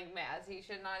wearing like masks. He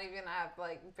should not even have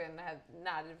like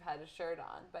not have had a shirt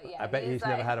on. But yeah, I bet he's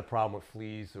never like, had a problem with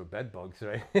fleas or bed bugs,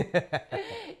 right?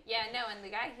 Yeah, no, and the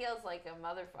guy heals like a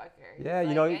motherfucker. He's Yeah, like,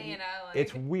 you know, like,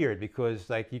 it's weird because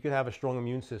like you could have a strong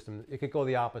immune system. It could go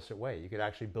the opposite way. You could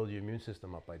actually build your immune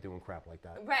system up by doing crap like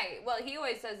that. Right. Well, he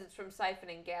always says it's from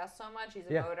siphoning gas so much. He's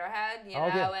a Yeah. motorhead, you Oh,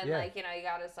 know, yeah, and yeah. like, you know, you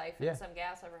got to siphon some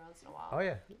gas every once in a while. Oh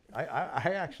yeah,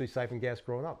 I actually siphoned gas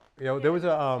growing up. You know, there was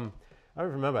a I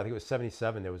don't remember. I think it was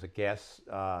 '77. There was a gas.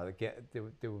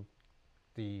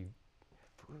 The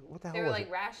what the hell They were was like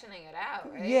it? rationing it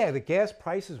out, right? Yeah, the gas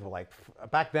prices were like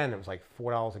back then. It was like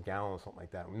 $4 a gallon or something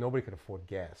like that. Nobody could afford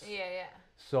gas. Yeah.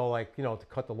 So like you know to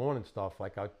cut the lawn and stuff,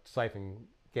 like I'd siphon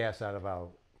gas out of our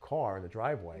car in the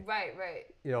driveway. Right.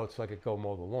 You know, so I could go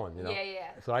mow the lawn. You know.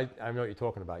 Yeah. So I know what you're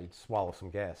talking about. You'd swallow some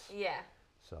gas. Yeah.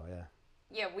 So yeah.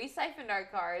 Yeah, we siphoned our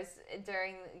cars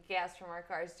during gas from our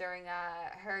cars during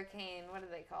hurricane. What do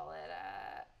they call it?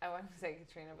 I want to say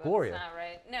Katrina, but Gloria. it's not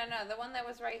right. No, the one that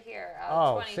was right here.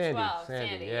 Oh, 2012.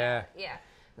 Sandy, Yeah.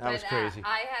 That was crazy.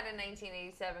 I had a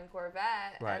 1987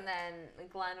 Corvette, Right. and then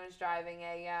Glenn was driving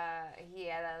he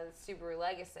had a Subaru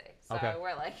Legacy. So Okay.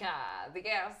 we're like, the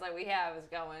gas that we have is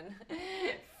going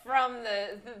from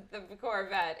the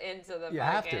Corvette into the You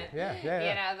have to. fucking, Yeah.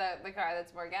 you know, the car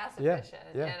that's more gas Yeah, efficient,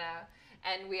 yeah. you know.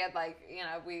 And we had like, you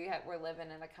know, we're living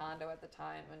in a condo at the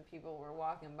time, and people were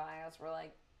walking by us. We're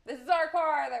like, this is our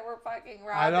car that we're fucking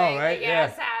robbing. I know, right? The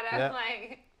gas Yeah. out of. Yeah.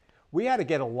 Like, We had to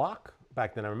get a lock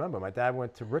back then. I remember my dad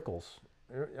went to Rickles.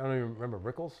 I don't even remember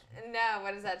Rickles. no,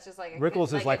 what is that? Just like a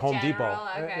Rickles is like a Home Depot. general?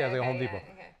 Okay, Yeah, like okay, Home Depot.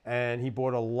 Okay. And he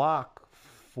bought a lock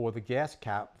for the gas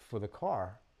cap for the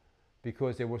car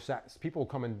because there were people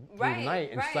coming through the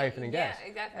night and siphoning gas. Yeah,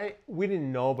 exactly. Hey, we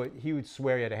didn't know, but he would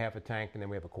swear he had a half a tank and then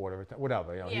we have a quarter of a tank,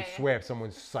 whatever. You know, he'd swear if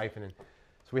someone's siphoning.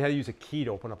 So we had to use a key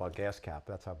to open up our gas cap.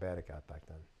 That's how bad it got back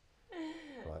then.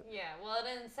 But, Yeah, well, it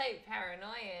didn't say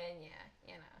paranoia, and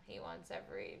you know, he wants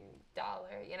every dollar,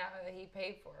 you know, that he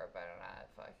paid for it, better not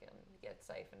fucking get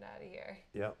siphoned out of here.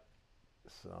 Yep.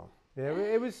 So yeah,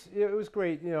 it was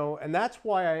great, you know, and that's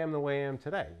why I am the way I am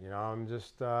today. You know, I'm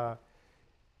just you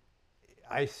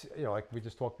know, like we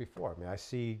just talked before. I mean, I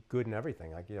see good in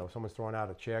everything. Like you know, someone's throwing out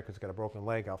a chair because it's got a broken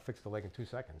leg, I'll fix the leg in 2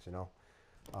 seconds. You know,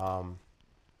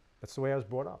 that's the way I was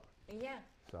brought up. Yeah.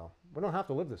 So we don't have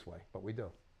to live this way, but we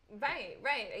do. Right,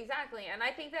 exactly, and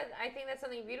I think that's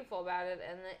something beautiful about it,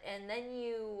 and then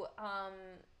you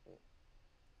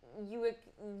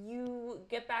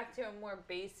get back to a more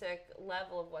basic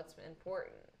level of what's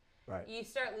important. Right. You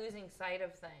start losing sight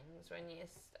of things when you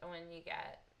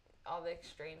get all the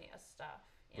extraneous stuff.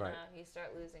 You Right. know, you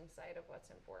start losing sight of what's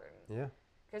important. Yeah.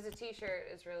 Because a T-shirt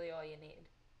is really all you need.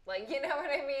 Like, you know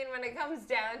what I mean? When it comes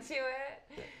down to it.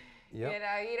 Yep. You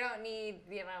know, you don't need,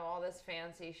 you know, all this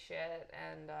fancy shit.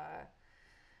 And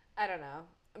I don't know.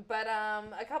 But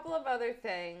a couple of other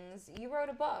things. You wrote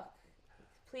a book.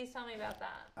 Please tell me about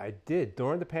that. I did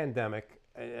during the pandemic,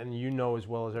 and you know as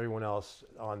well as everyone else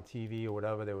on TV or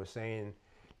whatever, they were saying,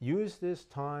 use this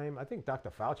time. I think Dr.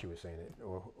 Fauci was saying it,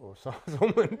 or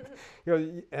someone,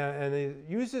 and they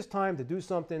use this time to do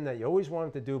something that you always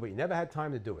wanted to do, but you never had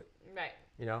time to do it. Right.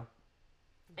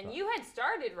 And So, you had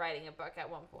started writing a book at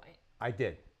one point. I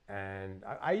did, and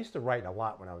I used to write a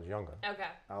lot when I was younger. Okay.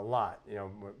 A lot,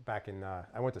 back in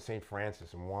I went to St.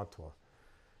 Francis in Wantua,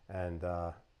 and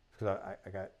because I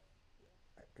got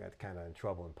kind of in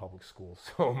trouble in public school,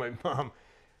 so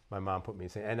my mom put me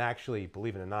in, and actually,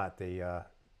 believe it or not, they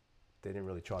didn't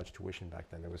really charge tuition back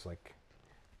then. It was like,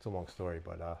 it's a long story,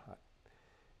 but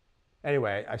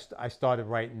anyway, I started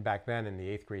writing back then, and the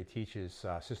 8th grade teachers,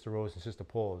 Sister Rose and Sister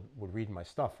Paul, would read my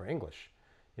stuff for English.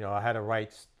 I had to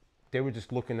write. They were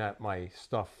just looking at my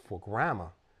stuff for grammar,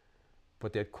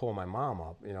 but they'd call my mom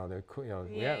up. We have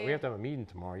to have a meeting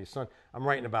tomorrow. Your son, I'm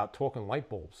writing about talking light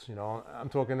bulbs. I'm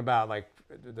talking about like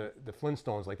the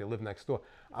Flintstones, like they live next door.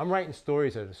 I'm writing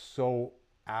stories that are so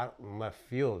out in left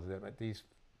field that these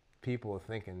people are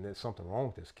thinking there's something wrong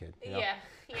with this kid. Yeah,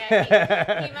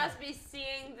 he must be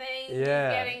seeing things.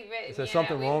 Yeah. Is there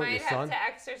something wrong with your son? We might have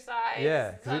to exercise.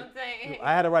 Yeah. Something.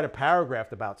 I had to write a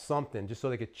paragraph about something just so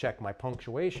they could check my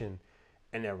punctuation,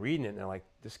 and they're reading it and they're like,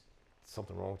 "This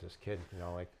something wrong with this kid."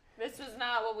 Like. This was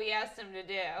not what we asked him to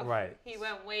do. Right. He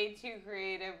went way too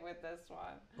creative with this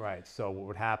one. Right. So what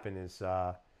would happen is.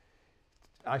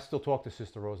 I still talk to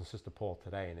Sister Rose and Sister Paul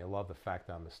today, and they love the fact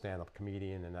that I'm a stand-up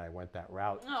comedian, and I went that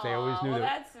route. Aww, they always knew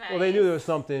that's nice. Well, they knew there was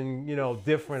something,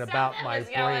 different about my was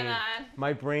brain. Going on.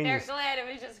 My brain They're is. glad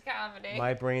it was just comedy.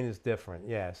 My brain is different.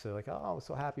 Yeah. So like, oh, I'm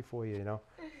so happy for you,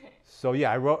 So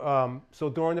yeah, I wrote. So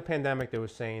during the pandemic, they were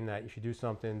saying that you should do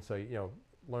something. So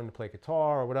learn to play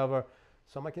guitar or whatever.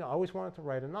 So I'm like, I always wanted to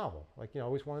write a novel. Like, I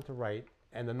always wanted to write,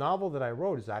 and the novel that I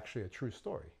wrote is actually a true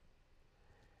story.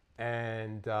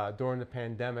 And during the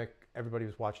pandemic, everybody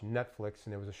was watching Netflix,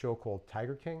 and there was a show called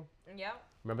Tiger King. Yep.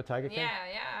 Remember Tiger King?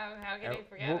 Yeah. How can you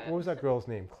forget what was that girl's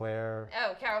name? Claire?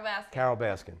 Oh, Carol Baskin. Carol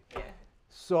Baskin. Yeah.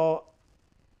 So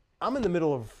I'm in the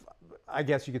middle of, I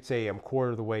guess you could say I'm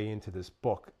quarter of the way into this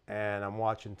book, and I'm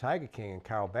watching Tiger King and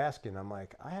Carol Baskin. I'm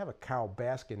like, I have a Carol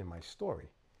Baskin in my story.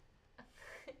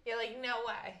 You're like, no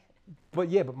way. But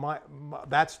yeah,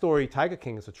 that story, Tiger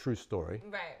King, is a true story.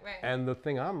 Right. And the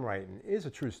thing I'm writing is a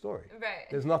true story. Right.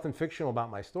 There's nothing fictional about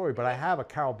my story, but I have a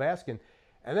Carol Baskin.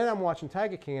 And then I'm watching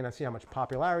Tiger King, and I see how much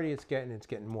popularity it's getting. It's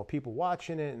getting more people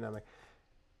watching it. And I'm like,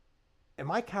 and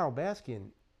my Carol Baskin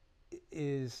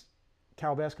is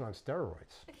Carol Baskin on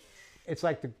steroids. It's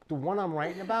like the one I'm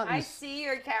writing about. I see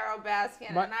your Carol Baskin,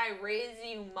 and I raise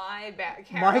you my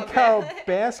Carol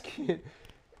Baskin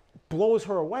blows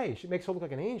her away. She makes her look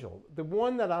like an angel. The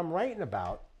one that I'm writing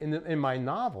about in my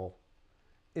novel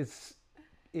is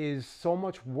so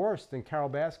much worse than Carol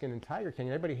Baskin and Tiger King.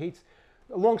 Everybody hates.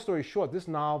 Long story short, this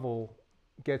novel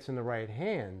gets in the right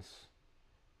hands.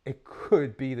 It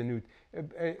could be the new.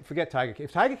 Forget Tiger King.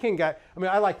 If Tiger King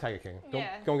I like Tiger King.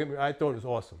 Don't get me. I thought it was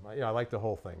awesome. I liked the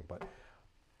whole thing. But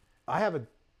I have a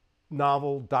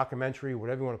novel, documentary,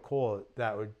 whatever you want to call it,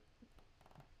 that would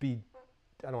be.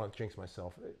 I don't want to jinx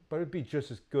myself, but it'd be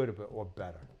just as good or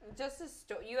better. Just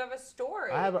you have a story.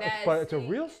 But it's a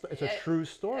real. It's a true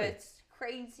story. It's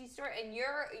crazy story, and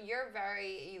you're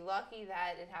very lucky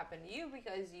that it happened to you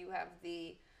because you have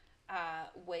the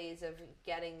ways of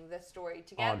getting the story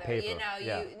together. On paper,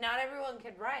 not everyone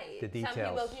could write. The details.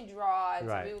 Some people can draw, and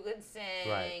Right. some people can sing,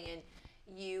 Right. and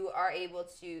you are able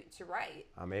to write.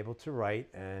 I'm able to write,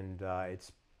 and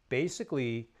it's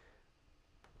basically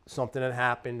something that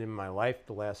happened in my life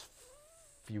the last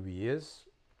few years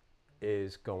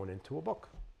is going into a book.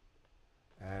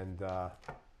 And I'm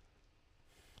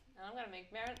going to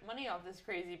make money off this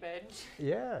crazy bitch.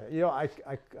 Yeah,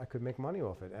 I could make money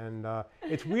off it. And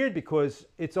it's weird because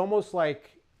it's almost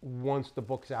like once the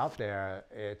book's out there,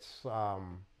 it's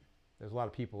there's a lot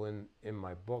of people in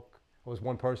my book. There was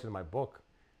one person in my book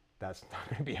that's not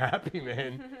going to be happy,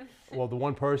 man. Well, the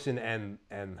one person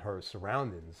and her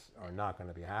surroundings are not going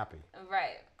to be happy.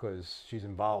 Right. Because she's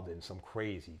involved in some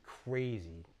crazy.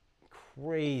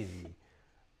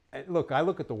 And look, I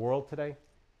look at the world today.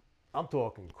 I'm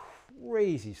talking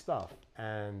crazy stuff,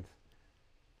 and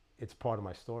it's part of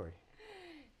my story.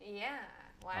 Yeah.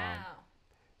 Wow.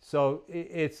 So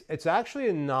it's actually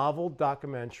a novel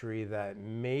documentary that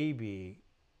maybe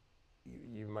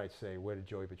you might say, where did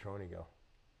Joey Petroni go?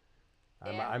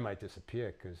 Yeah. I might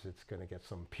disappear because it's going to get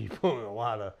some people in a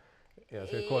lot of,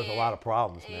 it's going to cause a lot of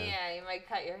problems, man. Yeah, you might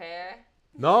cut your hair.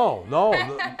 No. Go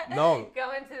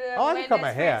into the Oh, I can cut witness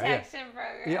my hair. Yeah. protection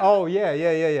program.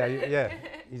 Yeah.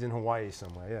 He's in Hawaii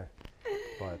somewhere. Yeah.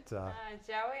 But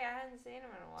Joey, I hadn't seen him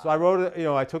in a while. so I wrote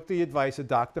I took the advice of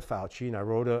Dr. Fauci, and I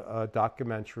wrote a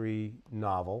documentary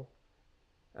novel,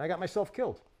 and I got myself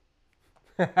killed.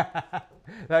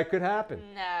 That could happen.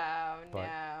 No.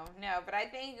 But I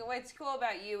think what's cool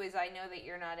about you is I know that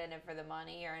you're not in it for the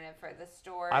money. You're in it for the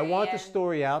story. I want the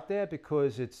story out there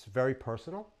because it's very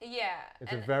personal. Yeah.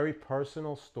 It's a very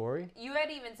personal story. You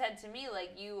had even said to me,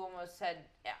 like, you almost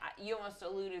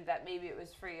alluded that maybe it was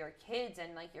for your kids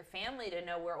and, like, your family to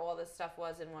know where all this stuff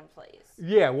was in one place.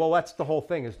 Yeah, well, that's the whole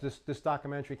thing. Is this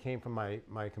documentary came from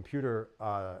my computer,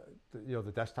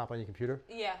 the desktop on your computer.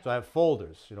 Yeah. So I have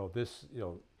folders,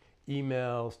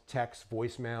 emails, texts,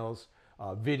 voicemails,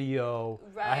 video.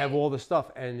 Right. I have all the stuff,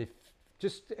 and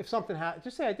if something happened,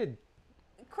 just say I did.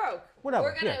 Croak.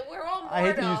 Whatever. We're all mortal. I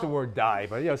hate to use the word die,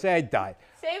 but say I died.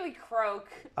 Say we croak.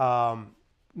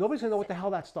 Nobody's gonna know what the hell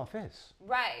that stuff is.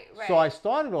 Right. So I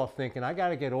started off thinking I got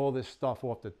to get all this stuff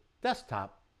off the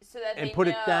desktop so that and they put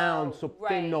know, it down so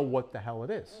right. they know what the hell it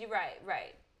is.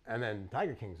 Right. And then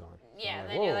Tiger King's on. Yeah, So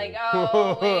then you're like,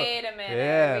 oh, wait a minute.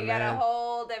 Yeah, we got man. a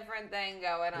whole different thing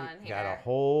going on here. Got a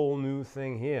whole new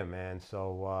thing here, man.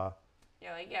 So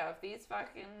you're like, yo, if these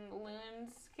fucking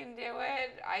loons can do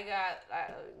it, I got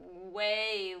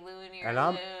way loonier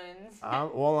loons.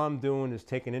 all I'm doing is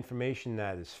taking information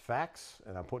that is facts,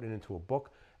 and I'm putting it into a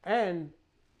book. And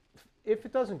if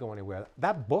it doesn't go anywhere,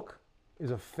 that book is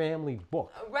a family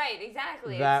book. Right,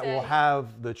 exactly. That will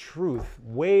have the truth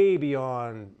way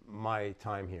beyond my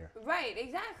time here. Right,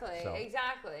 exactly. So.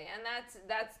 Exactly. And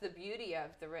that's the beauty of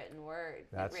the written word.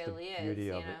 That's it really the beauty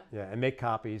is, of it. Yeah, and make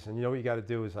copies. And you know what you got to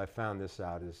do is, I found this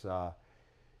out, is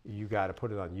you got to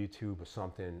put it on YouTube or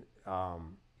something.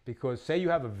 Because say you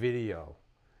have a video,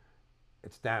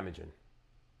 it's damaging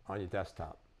on your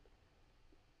desktop.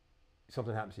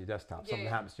 Something happens to your desktop. Something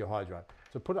happens to your hard drive.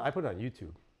 So I put it on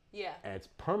YouTube. Yeah. And it's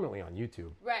permanently on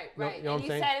YouTube. Right. You know and you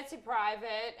said it's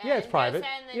private. Yeah, it's private.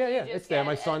 Yeah, it's there.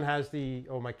 My son has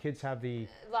my kids have the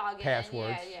login.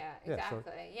 passwords. Yeah,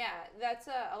 exactly. Yeah, that's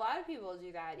a lot of people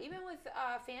do that. Even with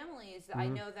families, I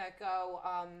know that go,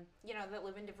 that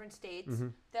live in different states.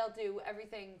 They'll do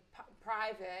everything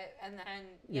private, and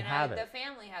then the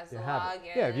family has to log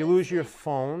in. Yeah, if you lose your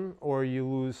phone or you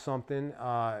lose something.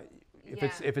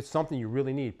 If it's something you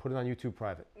really need, put it on YouTube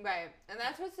private. Right, and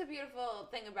that's what's the beautiful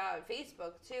thing about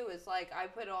Facebook too, is like I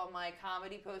put all my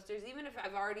comedy posters, even if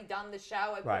I've already done the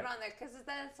show, I put it on there because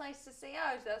then it's nice to see,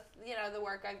 that's the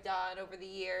work I've done over the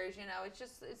years.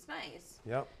 It's nice.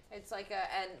 Yep. It's like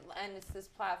and it's this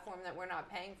platform that we're not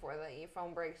paying for. That your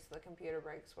phone breaks, the computer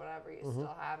breaks, whatever, you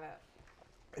still have it.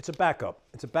 It's a backup.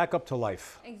 It's a backup to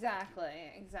life.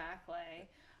 Exactly.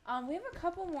 We have a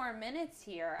couple more minutes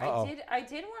here. Uh-oh. I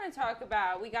did want to talk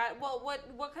about. We got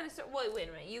what kind of wait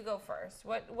a minute. You go first.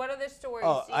 What other stories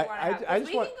do you want to have?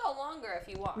 We can go longer if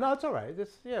you want. No, it's all right.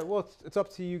 It's up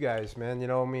to you guys, man.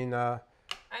 how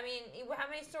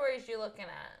many stories are you looking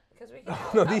at? Because we can.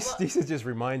 No, these are just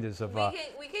reminders of.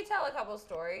 We could tell a couple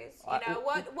stories.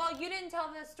 Well, you didn't tell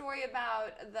the story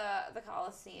about the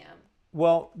Coliseum.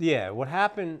 Well, yeah. What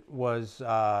happened was.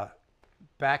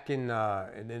 Back in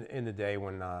the day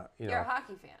when you're a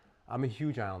hockey fan. I'm a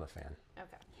huge Islander fan.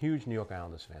 Okay. Huge New York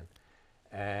Islanders fan,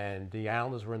 and the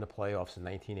Islanders were in the playoffs in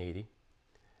 1980,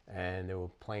 and they were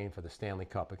playing for the Stanley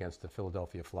Cup against the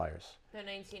Philadelphia Flyers. So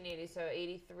 1980, so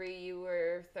 83 you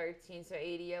were 13, so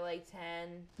 80 you're like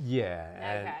 10. Yeah,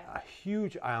 and a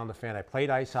huge Islander fan. I played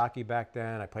ice hockey back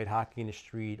then. I played hockey in the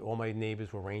street. All my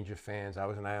neighbors were Ranger fans. I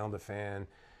was an Islander fan.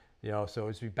 So it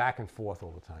was back and forth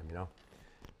all the time.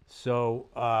 So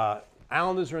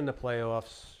Islanders are in the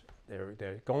playoffs.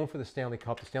 They're going for the Stanley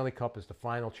Cup. The Stanley Cup is the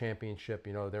final championship.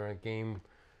 They're in game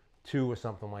 2 or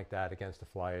something like that against the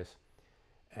Flyers.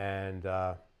 And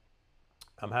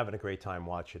I'm having a great time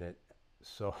watching it.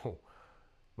 So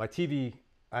my TV,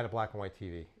 I had a black and white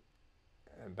TV.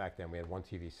 And back then we had one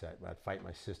TV set. I'd fight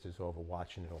my sisters over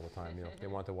watching it all the time. They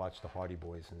wanted to watch the Hardy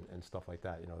Boys and stuff like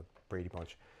that, Brady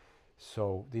Bunch.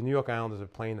 So the New York Islanders are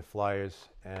playing the Flyers,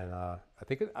 and I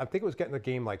think it was getting to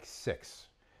game like 6.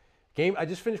 I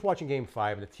just finished watching game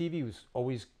 5, and the TV was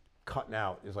always cutting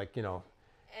out. It was like And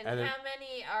how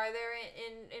many are there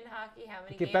in hockey? How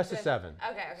many? Get best of 7.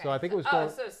 Okay. So I think it was going.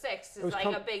 So 6 is like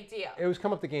a big deal. It was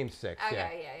come up to game 6.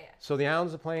 Okay, yeah. So the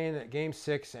Islanders are playing at game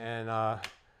 6, and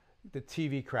the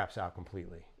TV craps out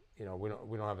completely. We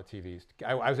don't have a TV.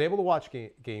 I was able to watch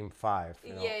game 5.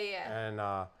 Yeah.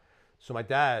 And So my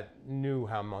dad knew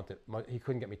how he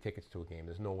couldn't get me tickets to a game.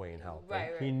 There's no way in hell.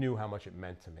 Right, He knew how much it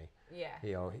meant to me. Yeah.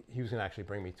 You know, he was gonna actually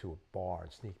bring me to a bar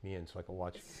and sneak me in so I could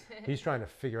watch. He's trying to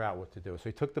figure out what to do. So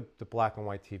he took the black and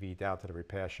white TV down to the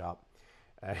repair shop,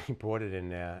 and he brought it in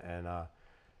there. And the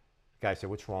guy said,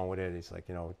 "What's wrong with it?" He's like,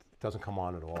 "You know, it doesn't come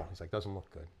on at all." He's like, "Doesn't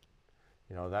look good."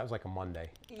 You know, that was like a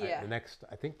Monday. Yeah. The next,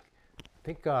 I think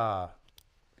the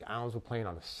Islanders were playing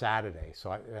on a Saturday,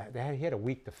 so he had a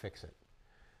week to fix it.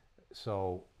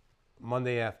 So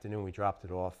Monday afternoon, we dropped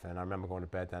it off, and I remember going to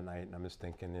bed that night, and I'm just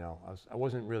thinking, you know, I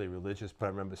wasn't really religious, but I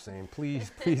remember saying,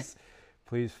 please, please,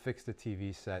 please fix the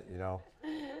TV set, you know.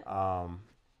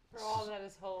 For all that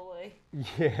is holy.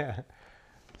 Yeah.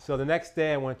 So the next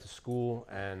day I went to school,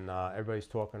 and everybody's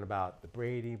talking about the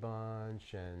Brady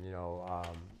Bunch and, you know,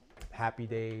 Happy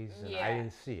Days, and I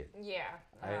didn't see it. Yeah.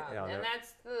 You know, and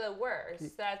that's the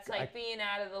worst. That's like being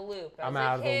out of the loop. I'm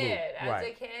out of the loop. As a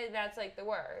kid, that's like the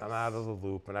worst. I'm out of the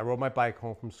loop. And I rode my bike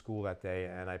home from school that day,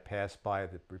 and I passed by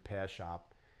the repair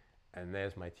shop, and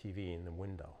there's my TV in the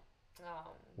window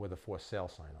with a for sale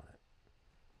sign on it.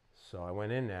 So I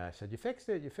went in there. I said, "You fixed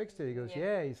it? You fixed it?" He goes,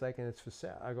 "Yeah." He's like, "And it's for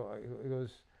sale." He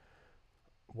goes,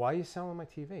 "Why are you selling my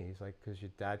TV?" He's like, "Because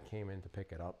your dad came in to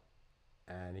pick it up,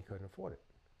 and he couldn't afford it."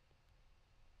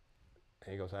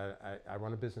 And he goes, I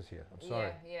run a business here. I'm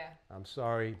sorry. Yeah. I'm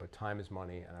sorry, but time is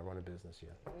money, and I run a business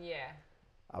here. Yeah.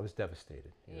 I was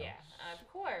devastated. You know?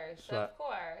 Of course, So of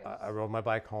course. I rode my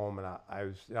bike home, and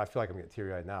I feel like I'm getting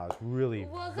teary-eyed now. I was really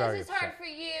Well, very because it's hard for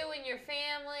you and your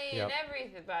family and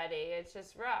everybody. It's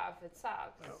just rough. It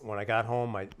sucks. When I got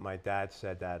home, my dad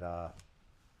said that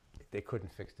they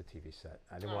couldn't fix the TV set.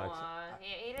 I didn't want to.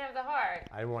 He didn't have the heart.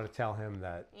 I didn't want to tell him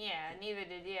that. Yeah, neither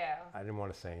did you. I didn't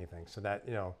want to say anything. So that,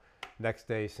 you know, next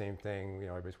day, same thing. You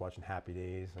know, everybody's watching Happy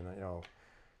Days, and you know,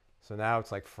 so now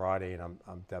it's like Friday, and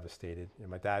I'm devastated. You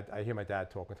know, I hear my dad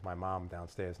talking to my mom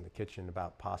downstairs in the kitchen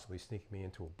about possibly sneaking me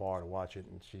into a bar to watch it,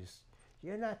 and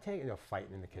you're not taking, you know,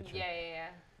 fighting in the kitchen. Yeah.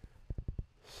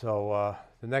 So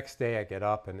the next day I get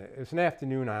up, and it was an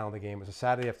afternoon Islander game. It was a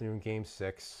Saturday afternoon, Game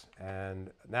 6,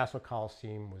 and Nassau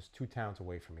Coliseum was 2 towns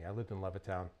away from me. I lived in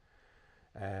Levittown,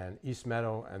 and East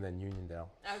Meadow, and then Uniondale.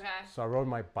 Okay. So I rode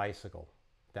my bicycle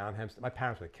down Hempstead. My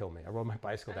parents would have killed me. I rode my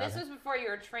bicycle down. This was before you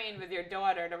were trained with your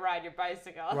daughter to ride your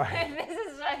bicycle. Right. This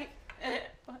is like...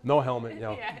 No helmet, you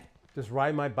know. Just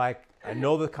ride my bike. I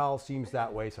know the Coliseum's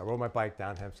that way, so I rode my bike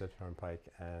down Hempstead Turnpike,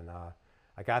 and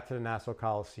I got to the Nassau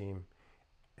Coliseum,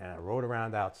 and I rode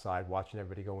around outside watching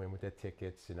everybody go in with their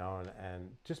tickets, you know, and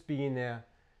just being there,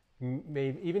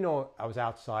 even though I was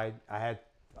outside, I had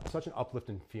such an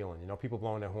uplifting feeling, you know, people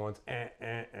blowing their horns,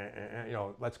 you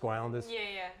know, let's go Islanders.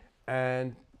 Yeah.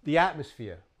 And the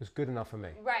atmosphere was good enough for me.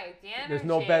 Right, the energy. There's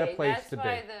no better place to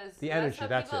be. The energy,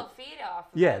 that's what people feed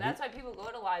off of. Yeah. That's why people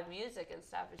go to live music and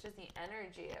stuff. It's just the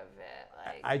energy of it.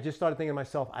 Like, I just started thinking to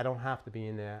myself, I don't have to be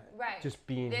in there. Right. Just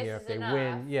being this here is if they enough.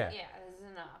 win. Yeah. Yeah, this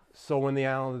is enough. So when the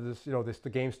Islanders, you know, the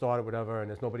game started, whatever, and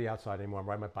there's nobody outside anymore, I'm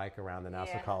riding my bike around the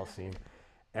Nassau Coliseum.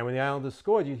 And when the Islanders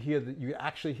scored, you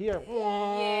actually hear, you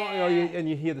know, and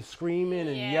you hear the screaming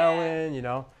and yelling, you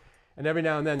know. And every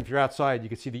now and then, if you're outside, you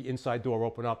could see the inside door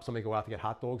open up. Somebody go out to get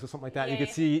hot dogs or something like that. Yeah.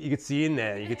 You could see in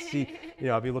there. You could see, you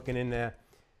know, I'd be looking in there,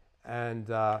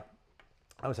 and I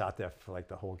was out there for like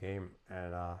the whole game.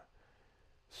 And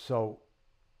so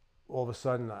all of a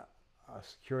sudden, a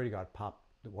security guard popped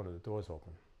one of the doors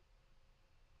open,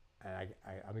 and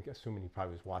I'm assuming he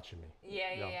probably was watching me.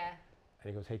 Yeah.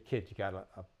 And he goes, "Hey kid, you got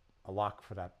a lock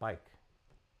for that bike?"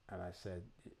 And I said,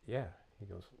 "Yeah." He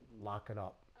goes, "Lock it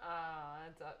up."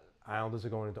 That's Islanders are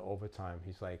going into overtime.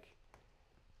 He's like,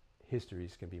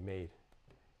 history's gonna be made.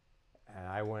 And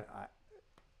I went.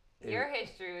 Your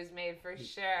history was made for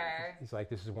sure. He's like,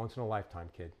 "This is once in a lifetime,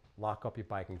 kid. Lock up your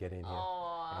bike and get in here."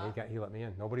 And he let me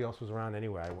in. Nobody else was around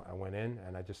anyway. I went in,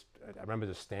 and I remember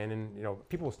just standing. You know,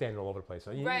 people were standing all over the place.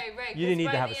 So Right. You didn't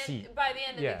need to have a seat. By the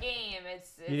end of the game,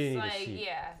 it's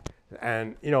like,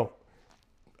 And you know,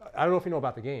 I don't know if you know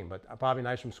about the game, but Bobby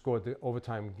Nystrom scored the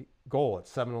overtime goal at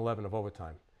 7-11 of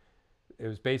overtime. It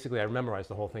was basically, I memorized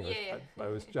the whole thing. It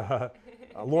was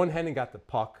Lorne Henning got the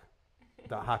puck,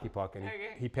 the hockey puck, and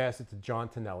he passed it to John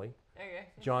Tonelli.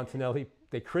 John Tonelli,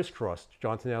 they crisscrossed.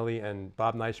 John Tonelli and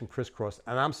Bob Nystrom crisscrossed,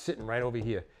 and I'm sitting right over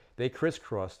here. They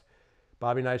crisscrossed.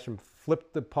 Bobby Nystrom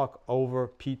flipped the puck over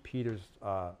Pete Peters'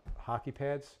 hockey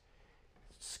pads,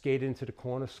 skated into the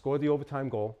corner, scored the overtime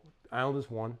goal.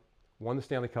 Islanders won the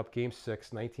Stanley Cup, Game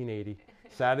 6, 1980,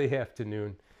 Saturday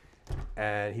afternoon.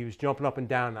 And he was jumping up and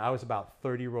down. I was about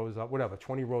 30 rows up,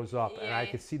 20 rows up, and I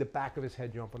could see the back of his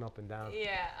head jumping up and down.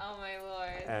 Yeah, oh my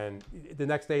Lord. And the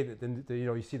next day, you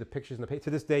know, you see the pictures in the paper. To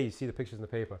this day, you see the pictures in the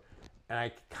paper.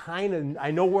 and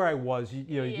I know where I was.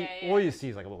 You know, all you see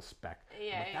is like a little speck.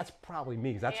 Yeah, Like, that's probably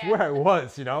me, 'cause that's where I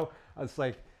was. You know, I was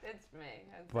like, it's me.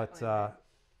 but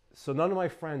so none of my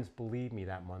friends believed me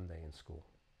that Monday in school.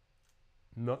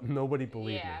 No, nobody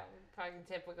believed me. Yeah, fucking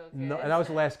typical kids. No, and that was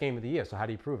the last game of the year. So how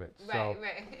do you prove it? Right, So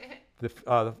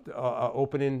right. the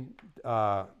opening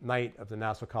night of the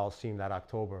Nassau Coliseum that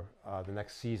October, the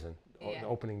next season, the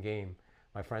opening game,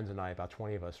 my friends and I, about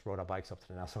 20 of us, rode our bikes up to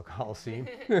the Nassau Coliseum,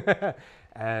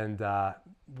 and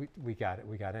we got it.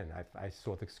 We got in. I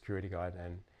saw the security guard,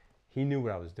 and he knew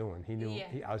what I was doing. He knew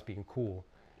I was being cool.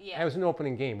 Yeah. And it was an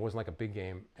opening game. It wasn't like a big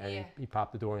game, and he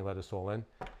popped the door and he let us all in,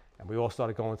 and we all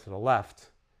started going to the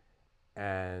left,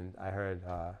 and I heard.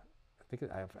 I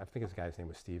think his guy's name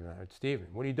was Steven. I heard, Steven,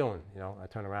 what are you doing? You know, I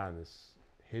turn around and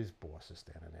his boss is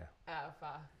standing there. Oh,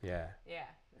 fuck. Yeah. Yeah.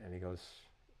 And he goes,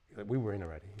 we were in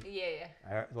already. Yeah,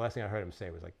 yeah. The last thing I heard him say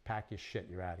was like, pack your shit,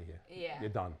 you're out of here. Yeah. You're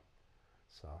done.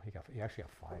 So he actually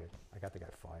got fired. I got the guy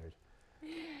fired.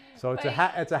 So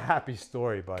it's a happy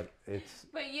story, but it's.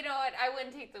 But you know what? I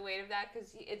wouldn't take the weight of that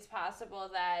because it's possible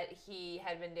that he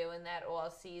had been doing that all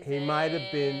season. He might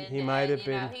have been. He might have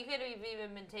been. He could have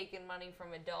even been taking money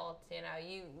from adults. You know,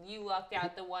 you lucked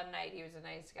out the one night. He was a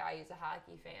nice guy. He's a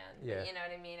hockey fan. Yeah. You know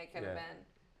what I mean? It could have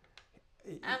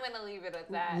been. I'm gonna leave it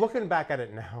at that. Looking back at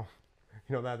it now,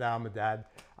 you know that I'm a dad.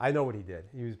 I know what he did.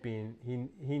 He was being.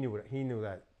 He knew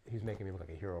that. He was making me look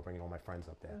like a hero, bringing all my friends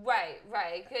up there. Right,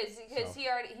 because he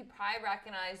probably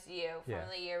recognized you from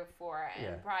the year before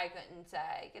and probably couldn't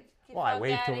say. Well, I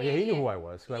waved to him. Yeah, he knew who I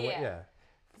was. So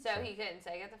So he couldn't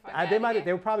say, get the fuck out of here.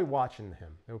 They were probably watching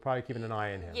him. They were probably keeping an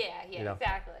eye on him. Yeah,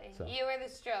 exactly. So. You were the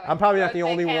stroller. I'm probably not the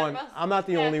only one. I'm not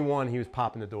the only one he was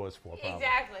popping the doors for. Probably.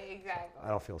 Exactly. I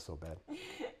don't feel so bad.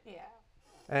 Yeah.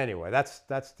 Anyway, that's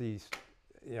the.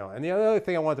 You know, and the other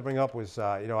thing I wanted to bring up was,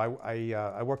 you know,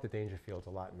 I worked at Dangerfields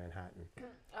a lot in Manhattan.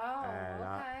 Oh,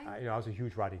 and I was a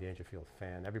huge Rodney Dangerfield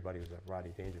fan. Everybody was a Rodney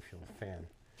Dangerfield fan.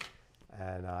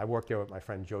 And I worked there with my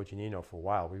friend Joe Giannino for a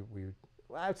while.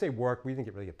 I'd say work. We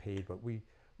didn't really get paid, but we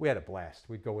had a blast.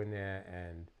 We'd go in there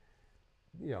and,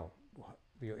 you know,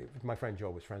 my friend Joe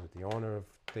was friends with the owner of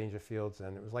Dangerfields,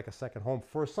 and it was like a second home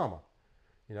for a summer,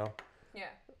 you know. Yeah.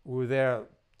 We were there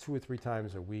 2 or 3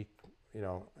 times a week. You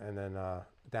know, and then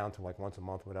down to like once a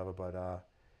month, whatever. But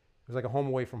it was like a home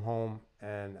away from home,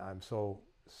 and I'm so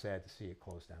sad to see it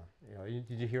close down. You know,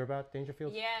 did you hear about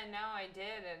Dangerfield? Yeah, no, I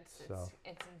did. It's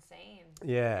insane.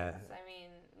 Yeah. I mean,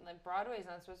 like Broadway's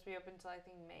not supposed to be open until I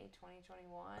think May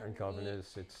 2021. And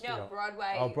Governor's, it's no, you know,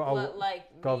 Broadway,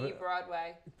 like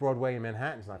Broadway. Broadway in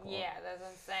Manhattan's not closed. Yeah, that's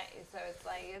what I'm saying. So it's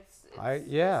like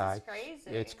it's crazy.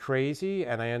 It's crazy,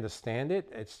 and I understand it.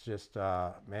 It's just,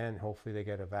 man, hopefully they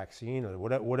get a vaccine or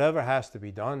whatever has to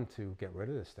be done to get rid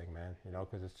of this thing, man. You know,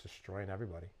 because it's destroying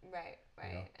everybody. Right.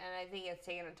 You know? And I think it's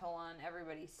taking a toll on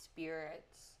everybody's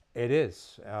spirits. It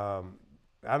is. I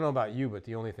don't know about you, but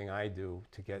the only thing I do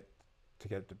to get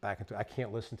back into, I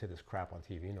can't listen to this crap on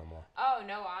TV no more. Oh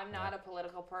no, I'm not a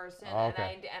political person, and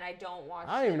I don't watch.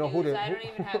 I don't even know who. I don't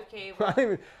even have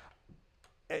cable.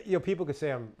 You know, people could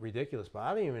say I'm ridiculous, but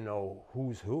I don't even know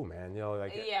who's who, man. You know,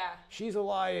 like she's a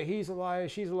liar, he's a liar,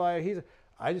 she's a liar,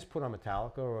 I just put on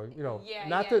Metallica, or you know,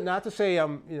 not to say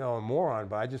I'm a moron,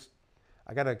 but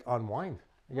I gotta unwind.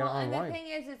 And the thing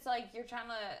is, it's like you're trying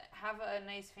to have a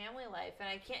nice family life, and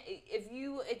I can't.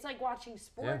 It's like watching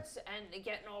sports and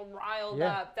getting all riled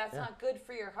up. That's not good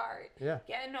for your heart. Yeah.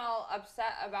 Getting all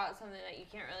upset about something that you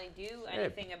can't really do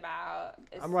anything about.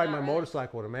 I'm riding my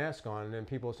motorcycle with a mask on, and then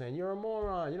people are saying, "You're a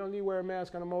moron. You don't need to wear a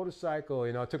mask on a motorcycle."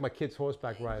 You know, I took my kids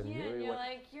horseback riding. Yeah, you're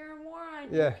like, you're a moron.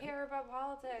 You don't care about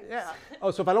politics. Yeah.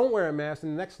 Oh, so if I don't wear a mask, in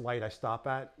the next light I stop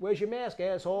at, "Where's your mask,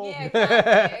 asshole?" Yeah,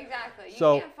 exactly. You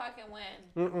can't fucking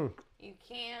win. You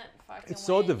can't fucking It's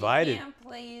so divided. You can't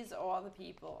please all the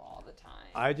people all the time.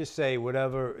 I just say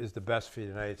whatever is the best for the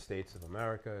United States of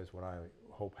America is what I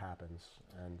hope happens.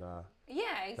 And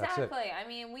yeah, exactly. I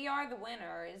mean, we are the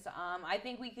winners. I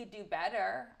think we could do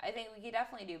better. I think we could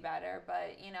definitely do better.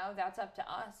 But, you know, that's up to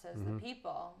us as the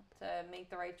people to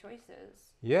make the right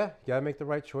choices. Yeah, you got to make the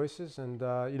right choices. And,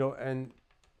 you know, and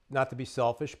not to be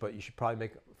selfish, but you should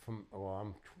probably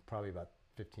I'm probably about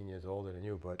 15 years older than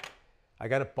you, but I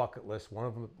got a bucket list. One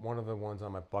of the ones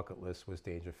on my bucket list was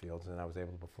Dangerfields, and I was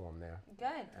able to perform there. Good.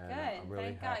 I'm really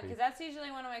Thank happy. God, because that's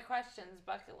usually one of my questions,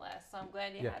 bucket list. So I'm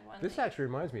glad you had one. This actually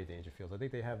reminds me of Dangerfields. I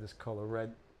think they have this color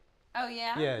red. Oh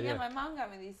yeah. Yeah. My mom got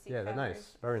me these seat covers. They're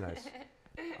nice. Very nice.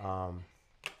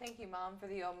 Thank you, Mom, for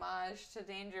the homage to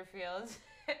Dangerfields.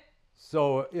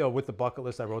 So, you know, with the bucket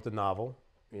list, I wrote the novel.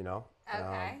 you know.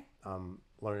 Okay. I'm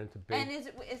learning to bake. And is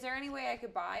there any way I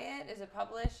could buy it? Is it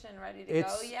published and ready to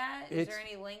go yet? Is there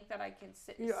any link that I can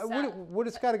you know, what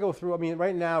it's got to go through? I mean,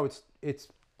 right now it's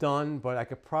done, but I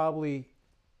could probably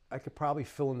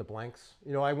fill in the blanks.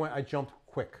 You know, I jumped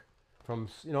quick from,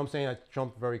 you know what I'm saying? I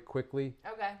jumped very quickly.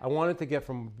 Okay. I wanted to get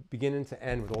from beginning to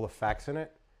end with all the facts in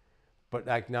it, but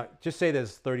like now, just say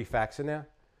there's 30 facts in there.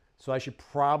 So I should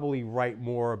probably write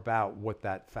more about what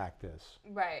that fact is.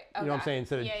 Right. Okay. You know what I'm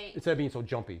saying? Instead of being so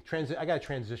jumpy. I got to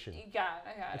transition. You got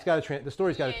it. I got it. It's got to the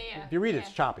story's got to. If you read it,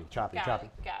 it's choppy. Got it.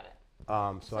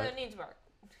 So it needs work.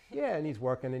 Yeah, it needs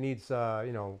work, and it needs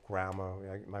you know, grammar.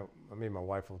 Maybe my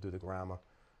wife will do the grammar,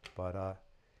 but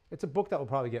it's a book that will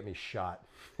probably get me shot.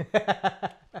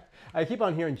 I keep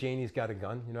on hearing Janie's Got a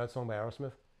Gun. You know that song by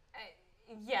Aerosmith?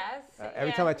 Yes.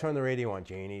 Every time I turn the radio on,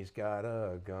 Janie's got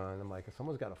a gun. I'm like, if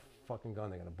someone's got a fucking gun,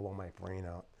 they're gonna blow my brain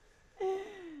out.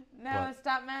 No,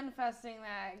 stop manifesting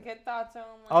that. Good thoughts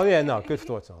only. Oh yeah, no, good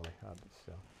thoughts only.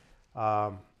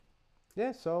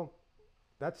 Yeah, so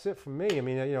that's it for me. I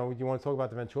mean, you know, you want to talk about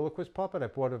the ventriloquist puppet? I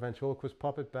bought a ventriloquist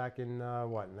puppet back in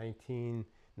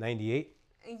 1998.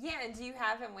 Yeah, and do you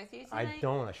have him with you tonight? I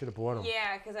don't. I should have bought him.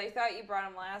 Yeah, because I thought you brought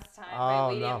him last time. Oh,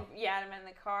 but we no. didn't. You had him in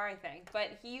the car, I think.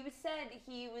 But he said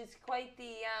he was quite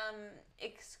the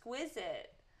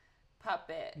exquisite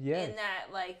puppet. Yeah. In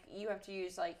that, like, you have to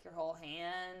use, like, your whole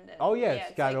hand. And, Oh, yeah.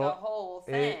 It's got like a whole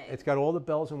thing. It's got all the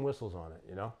bells and whistles on it,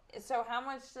 you know? So how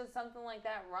much does something like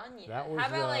that run you? That was, how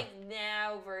about, like,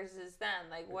 now versus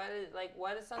then? Like, what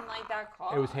does something like that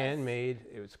cost? It was handmade.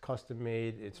 It was custom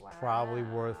made. It's probably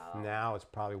worth, now it's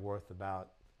probably worth about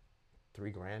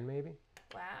 $3,000 maybe.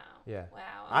 Wow. Yeah.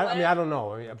 Wow. I mean, I don't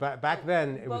know. I mean, back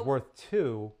then, it was worth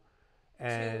 $2,000.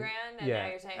 And, $2,000, and now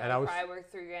you're saying it's probably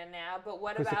worth $3,000 now. But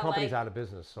what about, because the company's like, out of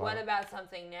business? So what about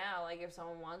something now? Like, if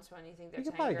someone wants one, you think they're $10,000?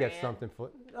 You could probably get something for.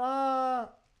 I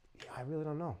really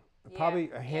don't know.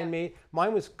 Probably a handmade.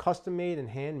 Mine was custom made and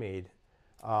handmade.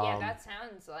 Yeah, that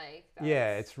sounds like.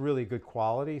 Yeah, it's really good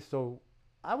quality. So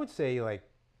I would say, like,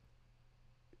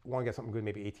 want to get something good,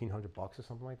 maybe $1,800 or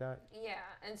something like that. Yeah,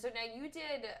 and so now you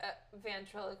did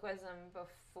ventriloquism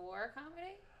before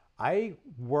comedy? I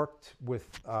worked with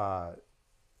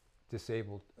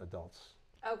disabled adults.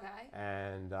 Okay.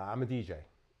 And I'm a DJ.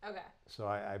 Okay. So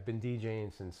I've been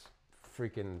DJing since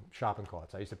freaking shopping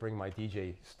carts. I used to bring my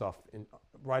DJ stuff in,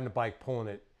 riding a bike, pulling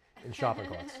it in shopping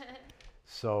carts.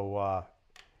 So I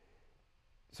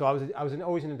was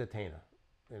always an entertainer,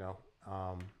 you know.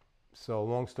 So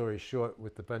long story short,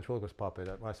 with the ventriloquist puppet,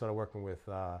 when I started working with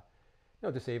you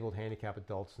know, disabled, handicapped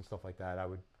adults and stuff like that, I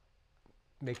would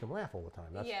make them laugh all the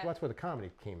time. That's where the comedy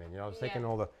came in. You know, I was taking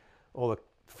all the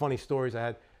funny stories I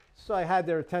had, so I had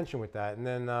their attention with that, and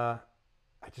then I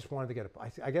just wanted to get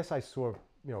I guess I saw,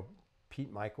 you know,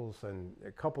 Pete Michaels and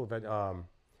a couple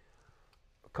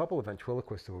of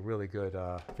ventriloquists who were really good.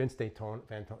 Vince Daytona,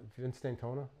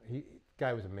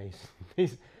 guy was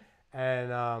amazing.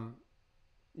 And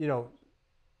you know,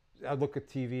 I'd look at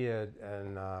TV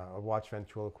and I'd watch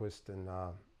ventriloquist, and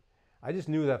I just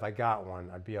knew that if I got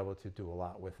one, I'd be able to do a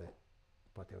lot with it,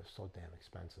 but they were so damn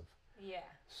expensive. Yeah.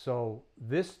 So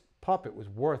this puppet was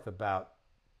worth about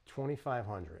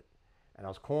 $2,500, and I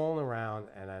was calling around,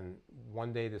 and then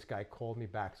one day this guy called me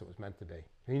back, so it was meant to be.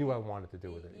 He knew what I wanted to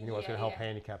do with it. He knew I was going to help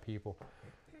handicapped people.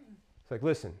 It's like,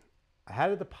 listen, I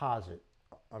had a deposit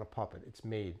on a puppet. It's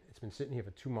made. It's been sitting here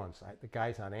for 2 months. The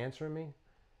guy's not answering me.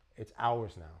 It's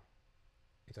ours now.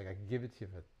 It's like, I can give it to you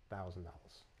for $1,000.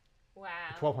 Wow.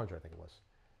 $1,200, I think it was.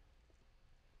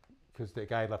 Because the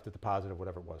guy left a deposit or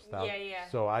whatever it was. Yeah.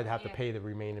 So I'd have to pay the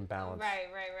remaining balance. Right.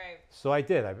 So I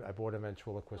did. I bought a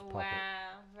ventriloquist puppet.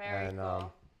 Wow, very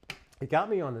cool. It got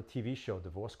me on the TV show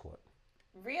Divorce Court.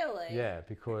 Really? Yeah,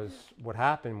 because what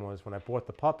happened was when I bought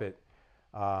the puppet,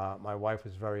 my wife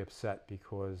was very upset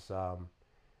because,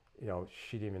 you know,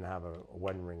 she didn't even have a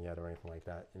wedding ring yet or anything like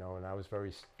that, you know, and I was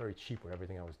very, very cheap with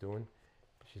everything I was doing.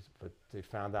 But they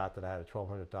found out that I had a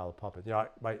 $1,200 puppet. You know,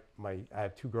 I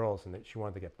have 2 girls, and she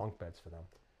wanted to get bunk beds for them,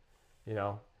 you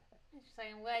know. She's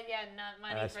like, well, yeah, not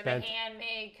money for the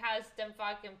handmade custom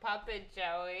fucking puppet,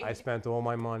 Joey. I spent all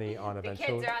my money on a ventriloquist.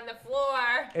 The kids are on the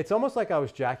floor. It's almost like I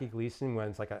was Jackie Gleason when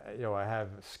it's like, you know, I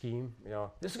have a scheme, you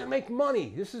know, this is going to make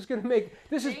money. This is big.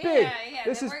 This is big.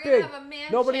 This is big. We're going to have a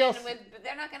mansion. Nobody else.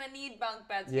 They're not going to need bunk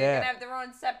beds. Yeah. They're going to have their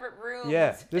own separate rooms.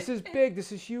 Yeah, this is big.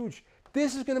 This is huge.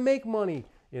 This is going to make money.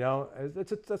 You know,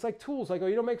 it's like tools. Like, oh,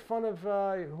 you don't make fun of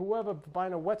whoever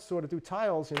buying a wet saw to do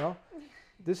tiles, you know.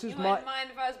 This is you wouldn't mind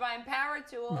if I was buying power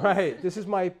tools. Right. This is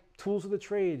my tools of the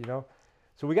trade, you know.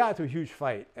 So we got into a huge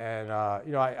fight. And,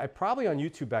 you know, I probably on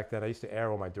YouTube back then, I used to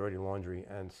air all my dirty laundry,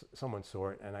 and someone saw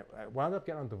it. And I wound up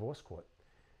getting on Divorce Court.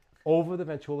 over the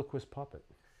ventriloquist puppet.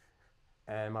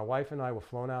 And my wife and I were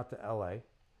flown out to L.A.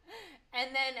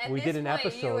 And then at We this did an point,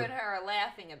 episode. you and her are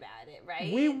laughing about it, right?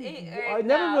 I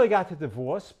never really got to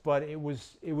divorce, but it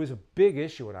was a big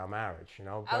issue in our marriage, you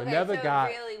know. But Okay, it never so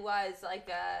got. it really was like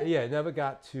a. Yeah, it never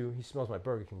got to. He smells my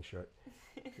Burger King shirt.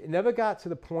 It never got to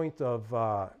the point of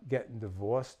getting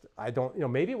divorced. I don't, you know,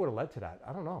 maybe it would have led to that.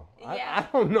 I don't know. Yeah.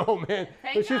 I don't know, man.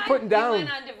 Thank But she was God putting down. you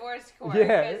went on divorce court,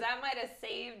 Yeah. because that might have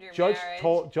saved your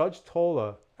marriage. Judge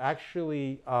Tola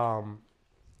actually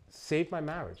saved my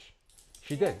marriage.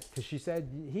 She did, because she said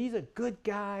he's a good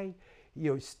guy.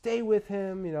 You know, stay with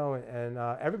him. You know, and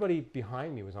everybody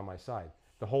behind me was on my side.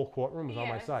 The whole courtroom was on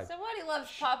my side. Somebody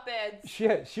loves puppets.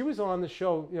 She was on the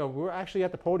show. You know, we were actually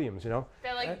at the podiums. You know,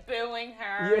 They're like booing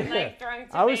her and like throwing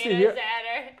tomatoes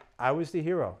at her. I was the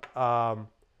hero.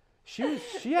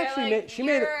 She actually like, she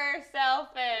made it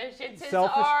selfish. It's his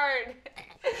selfish. art.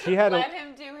 She had Let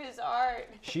him do his art.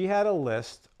 She had a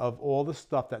list of all the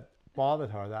stuff that bothered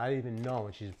her that I didn't even know,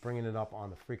 and she's bringing it up on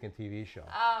the freaking TV show.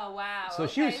 Oh wow! So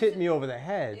she was hitting me over the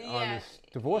head on this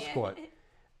divorce court,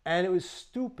 and it was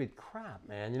stupid crap,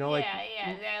 man. You know, like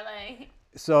they're like.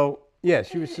 So yeah,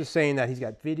 she was just saying that he's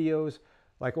got videos.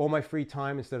 Like all my free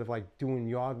time, instead of like doing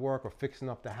yard work or fixing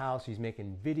up the house, he's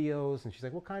making videos. And she's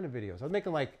like, "What kind of videos?" I was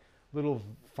making like little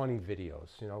funny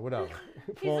videos, you know, whatever.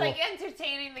 He's like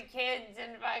entertaining the kids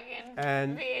and fucking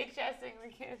VHSing the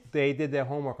kids. They did their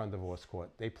homework on divorce court.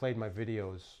 They played my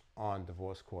videos on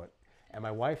divorce court, and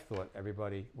my wife thought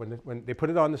everybody when they put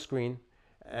it on the screen,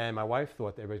 and my wife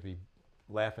thought everybody would be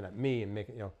laughing at me and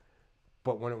making, you know.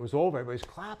 But when it was over, everybody's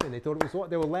clapping. They thought it was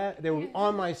they were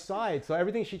on my side. So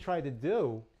everything she tried to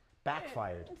do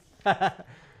backfired.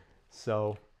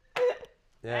 So.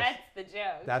 Yes, that's the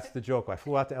joke. That's the joke. I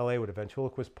flew out to L.A. with a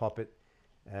ventriloquist puppet,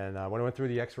 and when I went through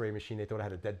the X-ray machine, they thought I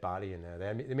had a dead body in there.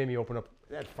 They made me open up.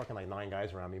 They had fucking like 9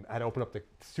 guys around me. I had to open up the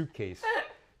suitcase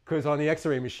because on the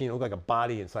X-ray machine, it looked like a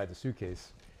body inside the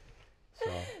suitcase. So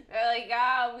they're like,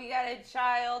 "Oh, we got a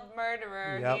child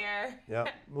murderer here." Yep,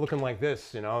 looking like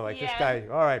this, you know, like this guy.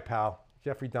 All right, pal,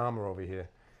 Jeffrey Dahmer over here.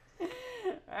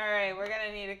 All right, we're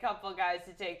gonna need a couple guys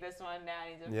to take this one down.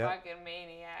 He's a fucking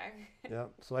maniac. Yeah.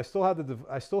 So I still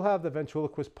have the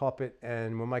ventriloquist puppet,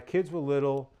 and when my kids were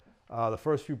little, the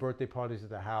first few birthday parties at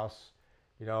the house,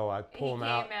 you know, I'd pull them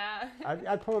out.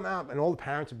 I'd pull them out, and all the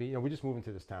parents would be, you know, we just moved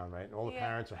into this town, right? And all the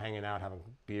parents are hanging out, having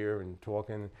beer and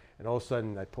talking, and all of a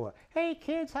sudden I'd pull out, "Hey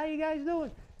kids, how you guys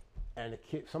doing?" And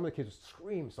some of the kids would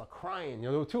scream, start crying. You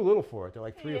know, they were too little for it. They're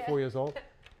like 3 or 4 years old.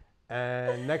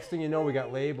 And next thing you know, we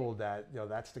got labeled that, you know,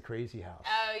 that's the crazy house.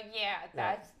 Oh, yeah,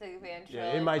 that's the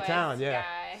ventriloquist in my town, guy.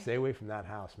 Stay away from that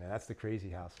house, man. That's the crazy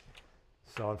house.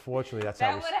 So unfortunately, that's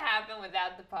that how would have happened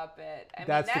without the puppet. I mean,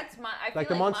 that's my. I like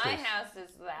feel the like Munsters. my house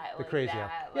is that. The like crazy that,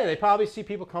 house. like, Yeah, they probably see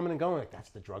people coming and going like, that's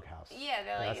the drug house. Yeah,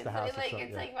 they're like, that's it's the house.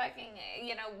 it's like fucking.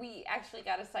 You know, we actually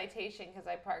got a citation because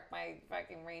I parked my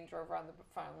fucking Range Rover on the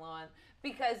front lawn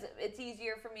because it's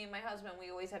easier for me and my husband. We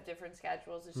always have different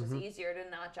schedules. It's just easier to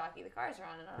not jockey the cars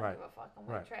around, and I don't give a fuck. I'm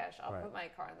white trash. I'll put my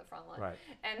car in the front lawn. Right.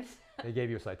 And they gave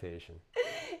you a citation.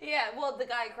 Yeah, well, the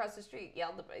guy across the street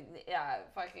yelled,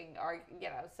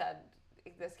 said,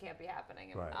 "This can't be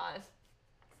happening." And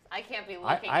I can't be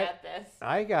looking at this.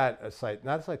 I got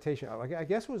not a citation. I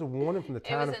guess it was a warning from the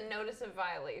town. It was a notice of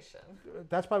violation.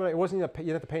 That's probably, it wasn't, you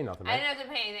didn't have to pay nothing, right? I didn't have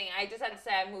to pay anything. I just had to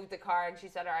say I moved the car, and she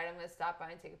said, "All right, I'm going to stop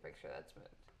by and take a picture. That's moved."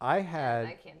 I had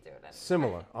I can't do it anymore.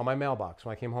 Similar on my mailbox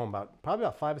when I came home probably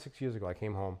about 5 or 6 years ago. I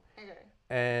came home,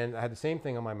 and I had the same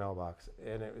thing on my mailbox,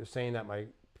 and it was saying that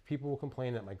people were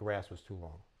complaining that my grass was too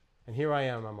long. And here I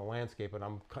am, I'm a landscaper, and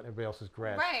I'm cutting everybody else's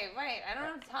grass. Right. I don't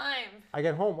have time. I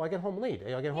get home late.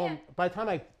 I get home, by the time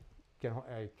I get home,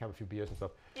 I have a few beers and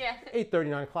stuff. Yeah. 8:30,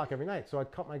 9 o'clock every night. So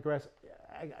I'd cut my grass.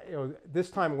 This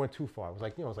time it went too far. It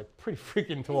was like pretty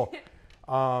freaking tall.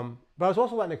 But I was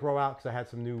also letting it grow out because I had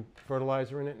some new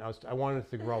fertilizer in it, and I wanted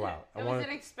it to grow out. It was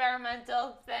an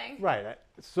experimental thing. Right.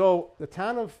 So the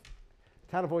town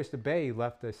of Oyster Bay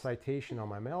left a citation on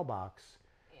my mailbox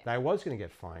that I was going to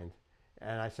get fined.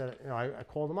 And I said, I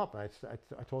called them up, and I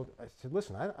said,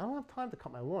 listen, I don't have time to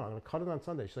cut my lawn. I'm going to cut it on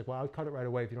Sunday. She's like, well, I'll cut it right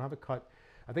away. If you don't have it cut,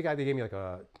 I think they gave me like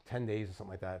 10 days or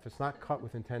something like that. If it's not cut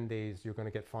within 10 days, you're going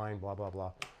to get fined, blah, blah,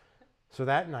 blah. So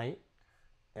that night,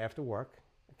 after work,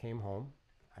 I came home.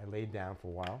 I laid down for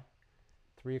a while.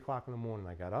 3 o'clock in the morning,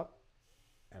 I got up,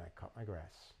 and I cut my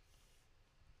grass.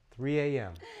 3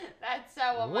 a.m. That's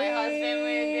what my husband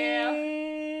would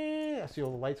do. I see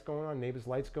all the lights going on, neighbors'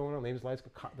 lights going on.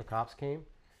 The cops came.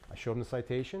 I showed them the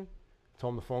citation.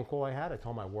 Told them the phone call I had. I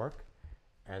told them I work.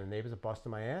 And the neighbors are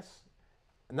busting my ass.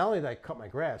 not only did I cut my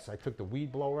grass, I took the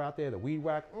weed blower out there, the weed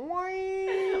whack.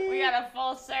 We got a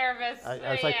full service. I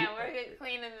was like, we're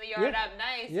cleaning the yard up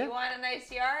nice. Yeah. You want a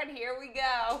nice yard? Here we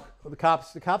go. Well, the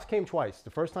cops came twice.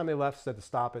 The first time they left, said to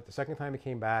stop it. The second time he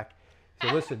came back, he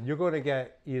said, "Listen, you're going to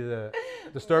get either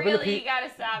disturbing the peace, you gotta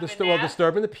stop it now.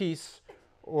 disturbing the peace,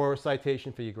 or a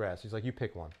citation for your grass." He's like, "You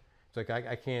pick one." It's like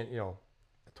I can't, I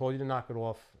told you to knock it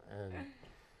off, and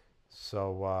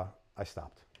so I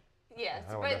stopped. Yes,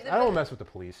 I don't mess with the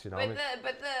police, But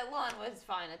the lawn was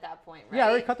fine at that point, right? Yeah, I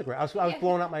already cut the grass. I was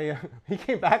blowing out my. He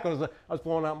came back. I was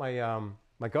blowing out my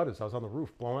my gutters. I was on the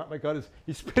roof blowing out my gutters.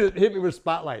 He hit me with a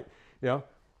spotlight.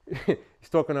 He's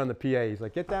talking on the PA. He's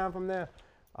like, "Get down from there."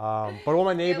 But all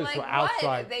my neighbors were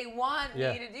outside. What? They want me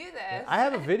to do this. Yeah. I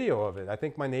have a video of it. I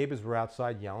think my neighbors were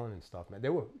outside yelling and stuff. Man, they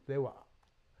were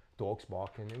dogs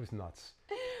barking. It was nuts.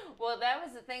 Well, that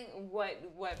was the thing. What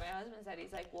my husband said,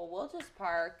 he's like, well, we'll just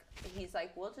park. He's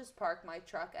like, we'll just park my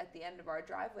truck at the end of our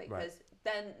driveway because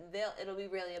then it'll be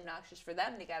really obnoxious for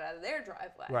them to get out of their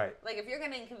driveway. Right. Like if you're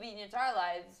going to inconvenience our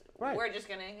lives, we're just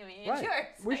going to inconvenience yours.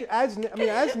 We should, as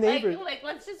neighbors, like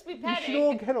let's just be petty. We should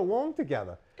all get along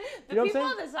together. The people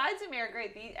on the sides of me are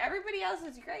great. Everybody else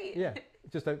is great. Yeah,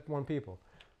 just like one people.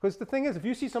 Because the thing is, if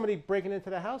you see somebody breaking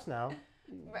into the house now.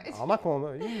 Right. I'm not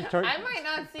calling. I might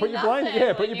not see put your blinds.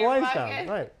 Yeah, put your blinds down.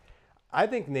 Right. I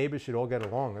think neighbors should all get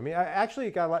along. I mean, I actually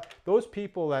got a lot. Those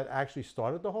people that actually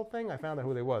started the whole thing, I found out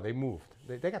who they were. They moved.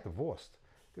 They got divorced.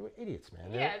 They were idiots,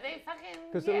 man. Yeah, they fucking.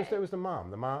 Because there was the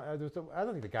mom. The mom. I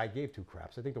don't think the guy gave two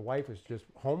craps. I think the wife was just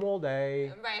home all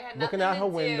day, looking out her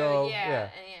window. Yeah.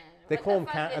 They call them.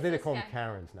 I think they call them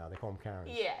Karens now. They call them Karens.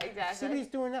 Yeah, exactly. See what he's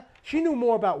doing now? She knew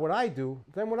more about what I do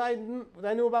than what I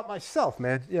knew about myself,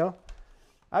 man.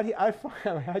 How'd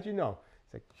you know?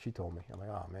 It's like, she told me. I'm like,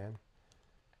 oh, man.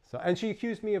 So, and she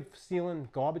accused me of stealing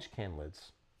garbage can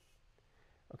lids.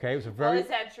 Okay, it was a very... Well, is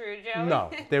that true, Joey? No.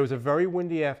 There was a very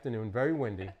windy afternoon, very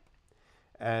windy.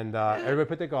 And everybody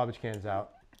put their garbage cans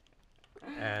out.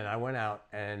 And I went out,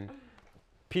 and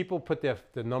people put their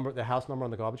house number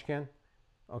on the garbage can.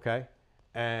 Okay?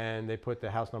 And they put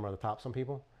the house number on the top, some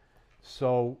people.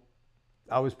 So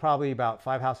I was probably about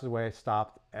 5 houses away. I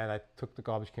stopped, and I took the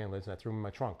garbage can lids, and I threw them in my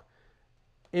trunk.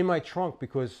 In my trunk,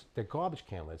 because they're garbage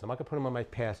can lids. I'm not going to put them on my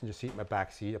passenger seat, my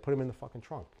back seat. I put them in the fucking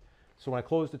trunk. So when I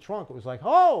closed the trunk, it was like,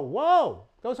 oh, whoa,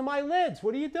 those are my lids.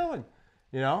 What are you doing?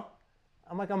 I'm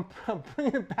like, I'm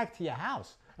bringing them back to your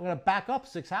house. I'm going to back up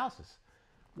 6 houses.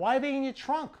 Why are they in your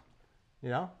trunk?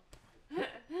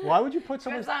 Why would you put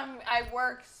someone... Because I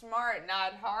work smart,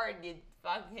 not hard, you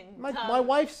fucking my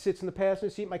wife sits in the passenger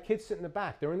seat. My kids sit in the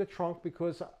back. They're in the trunk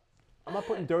because I'm not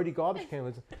putting dirty garbage can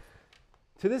lids.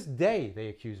 To this day, they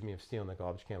accuse me of stealing the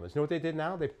garbage can lids. You know what they did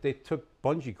now? They took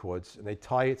bungee cords and they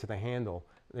tie it to the handle.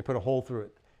 And they put a hole through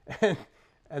it.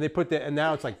 and they put and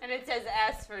now it's like... And it says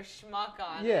S for schmuck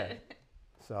on it. Yeah.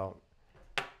 So...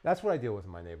 That's what I deal with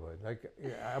in my neighborhood. Like,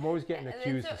 I'm always getting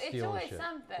accused of stealing shit. It's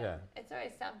always something. Yeah. It's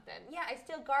always something. Yeah, I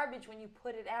steal garbage when you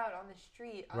put it out on the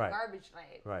street on garbage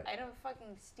night. Right. I don't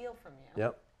fucking steal from you.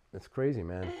 Yep. It's crazy,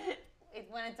 man.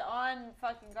 When it's on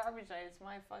fucking garbage night, it's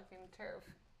my fucking turf.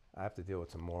 I have to deal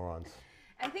with some morons.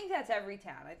 I think that's every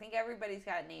town. I think everybody's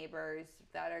got neighbors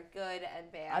that are good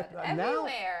and bad.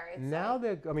 Everywhere.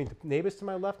 The neighbors to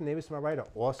my left and neighbors to my right are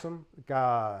awesome.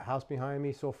 Got a house behind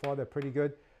me so far, they're pretty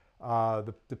good.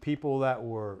 The people that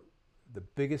were the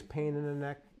biggest pain in the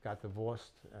neck got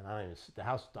divorced, and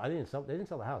they didn't sell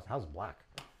the house. The house is black.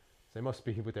 So they must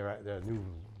be with their new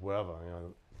whatever,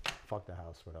 fuck the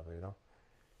house, whatever,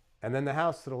 And then the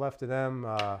house to the left of them,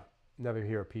 never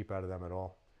hear a peep out of them at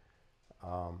all.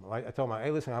 I told them, hey,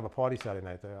 listen, I have a party Saturday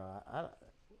night.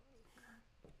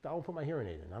 I won't put my hearing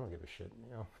aid in. I don't give a shit,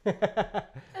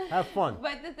 Have fun.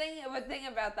 But the thing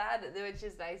about that, which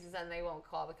is nice, is then they won't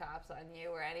call the cops on you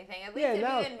or anything. At least if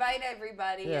you invite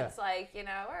everybody, it's like,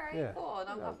 all right,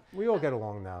 cool. We all get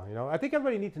along now, I think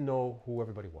everybody needs to know who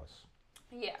everybody was.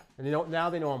 Yeah. And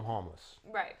now they know I'm harmless.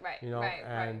 Right.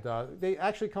 And they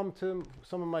actually come to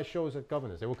some of my shows at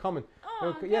Governors. They were coming.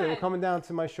 Oh, they were coming down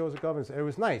to my shows at Governors. It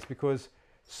was nice because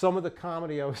some of the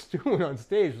comedy I was doing on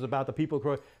stage was about the people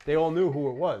across. They all knew who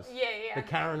it was. Yeah. The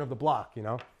Karen of the block,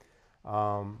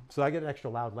 So I get an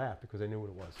extra loud laugh because they knew what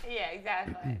it was. Yeah,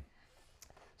 exactly.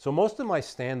 So most of my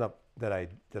stand-up that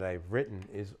I've written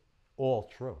is all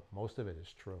true. Most of it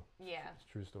is true. Yeah. It's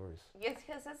true stories. Yes,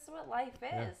 because that's what life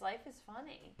is. Yeah. Life is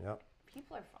funny. Yep.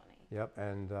 People are funny. Yep,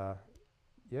 and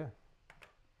yeah.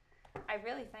 I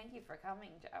really thank you for coming,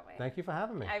 Joey. Thank you for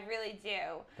having me. I really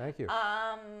do. Thank you.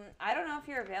 I don't know if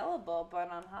you're available, but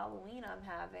on Halloween I'm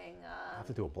having. I have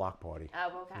to do a block party.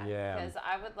 Oh, okay. Yeah. Because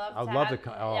I would love I'd to. love have, to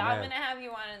come. Oh, yeah, man. I'm gonna have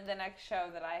you on the next show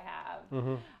that I have.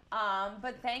 Mm-hmm.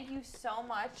 But thank you so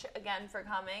much again for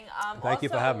coming. Thank you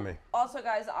for having me. Also,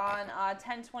 guys, on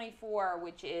 10/24,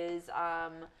 which is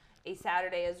a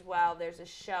Saturday as well, there's a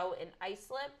show in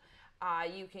Islip.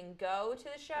 You can go to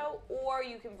the show, or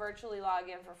you can virtually log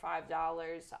in for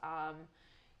 $5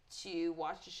 to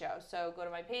watch the show. So go to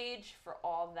my page for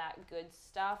all that good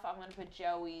stuff. I'm going to put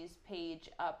Joey's page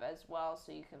up as well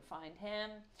so you can find him.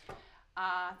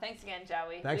 Thanks again,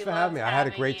 Joey. Thanks for having me. I had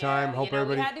a great time. Hope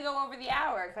everybody. We had to go over the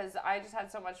hour because I just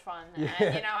had so much fun. Yeah.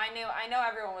 And I know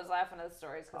everyone was laughing at the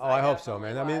stories. Oh, I hope so,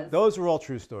 man. I mean, those are all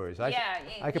true stories. I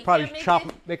could probably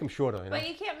make them shorter. You know? But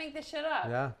you can't make this shit up.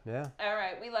 Yeah, yeah. All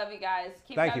right, we love you guys.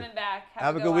 Keep Thank coming you. back.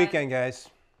 Have a good weekend, guys.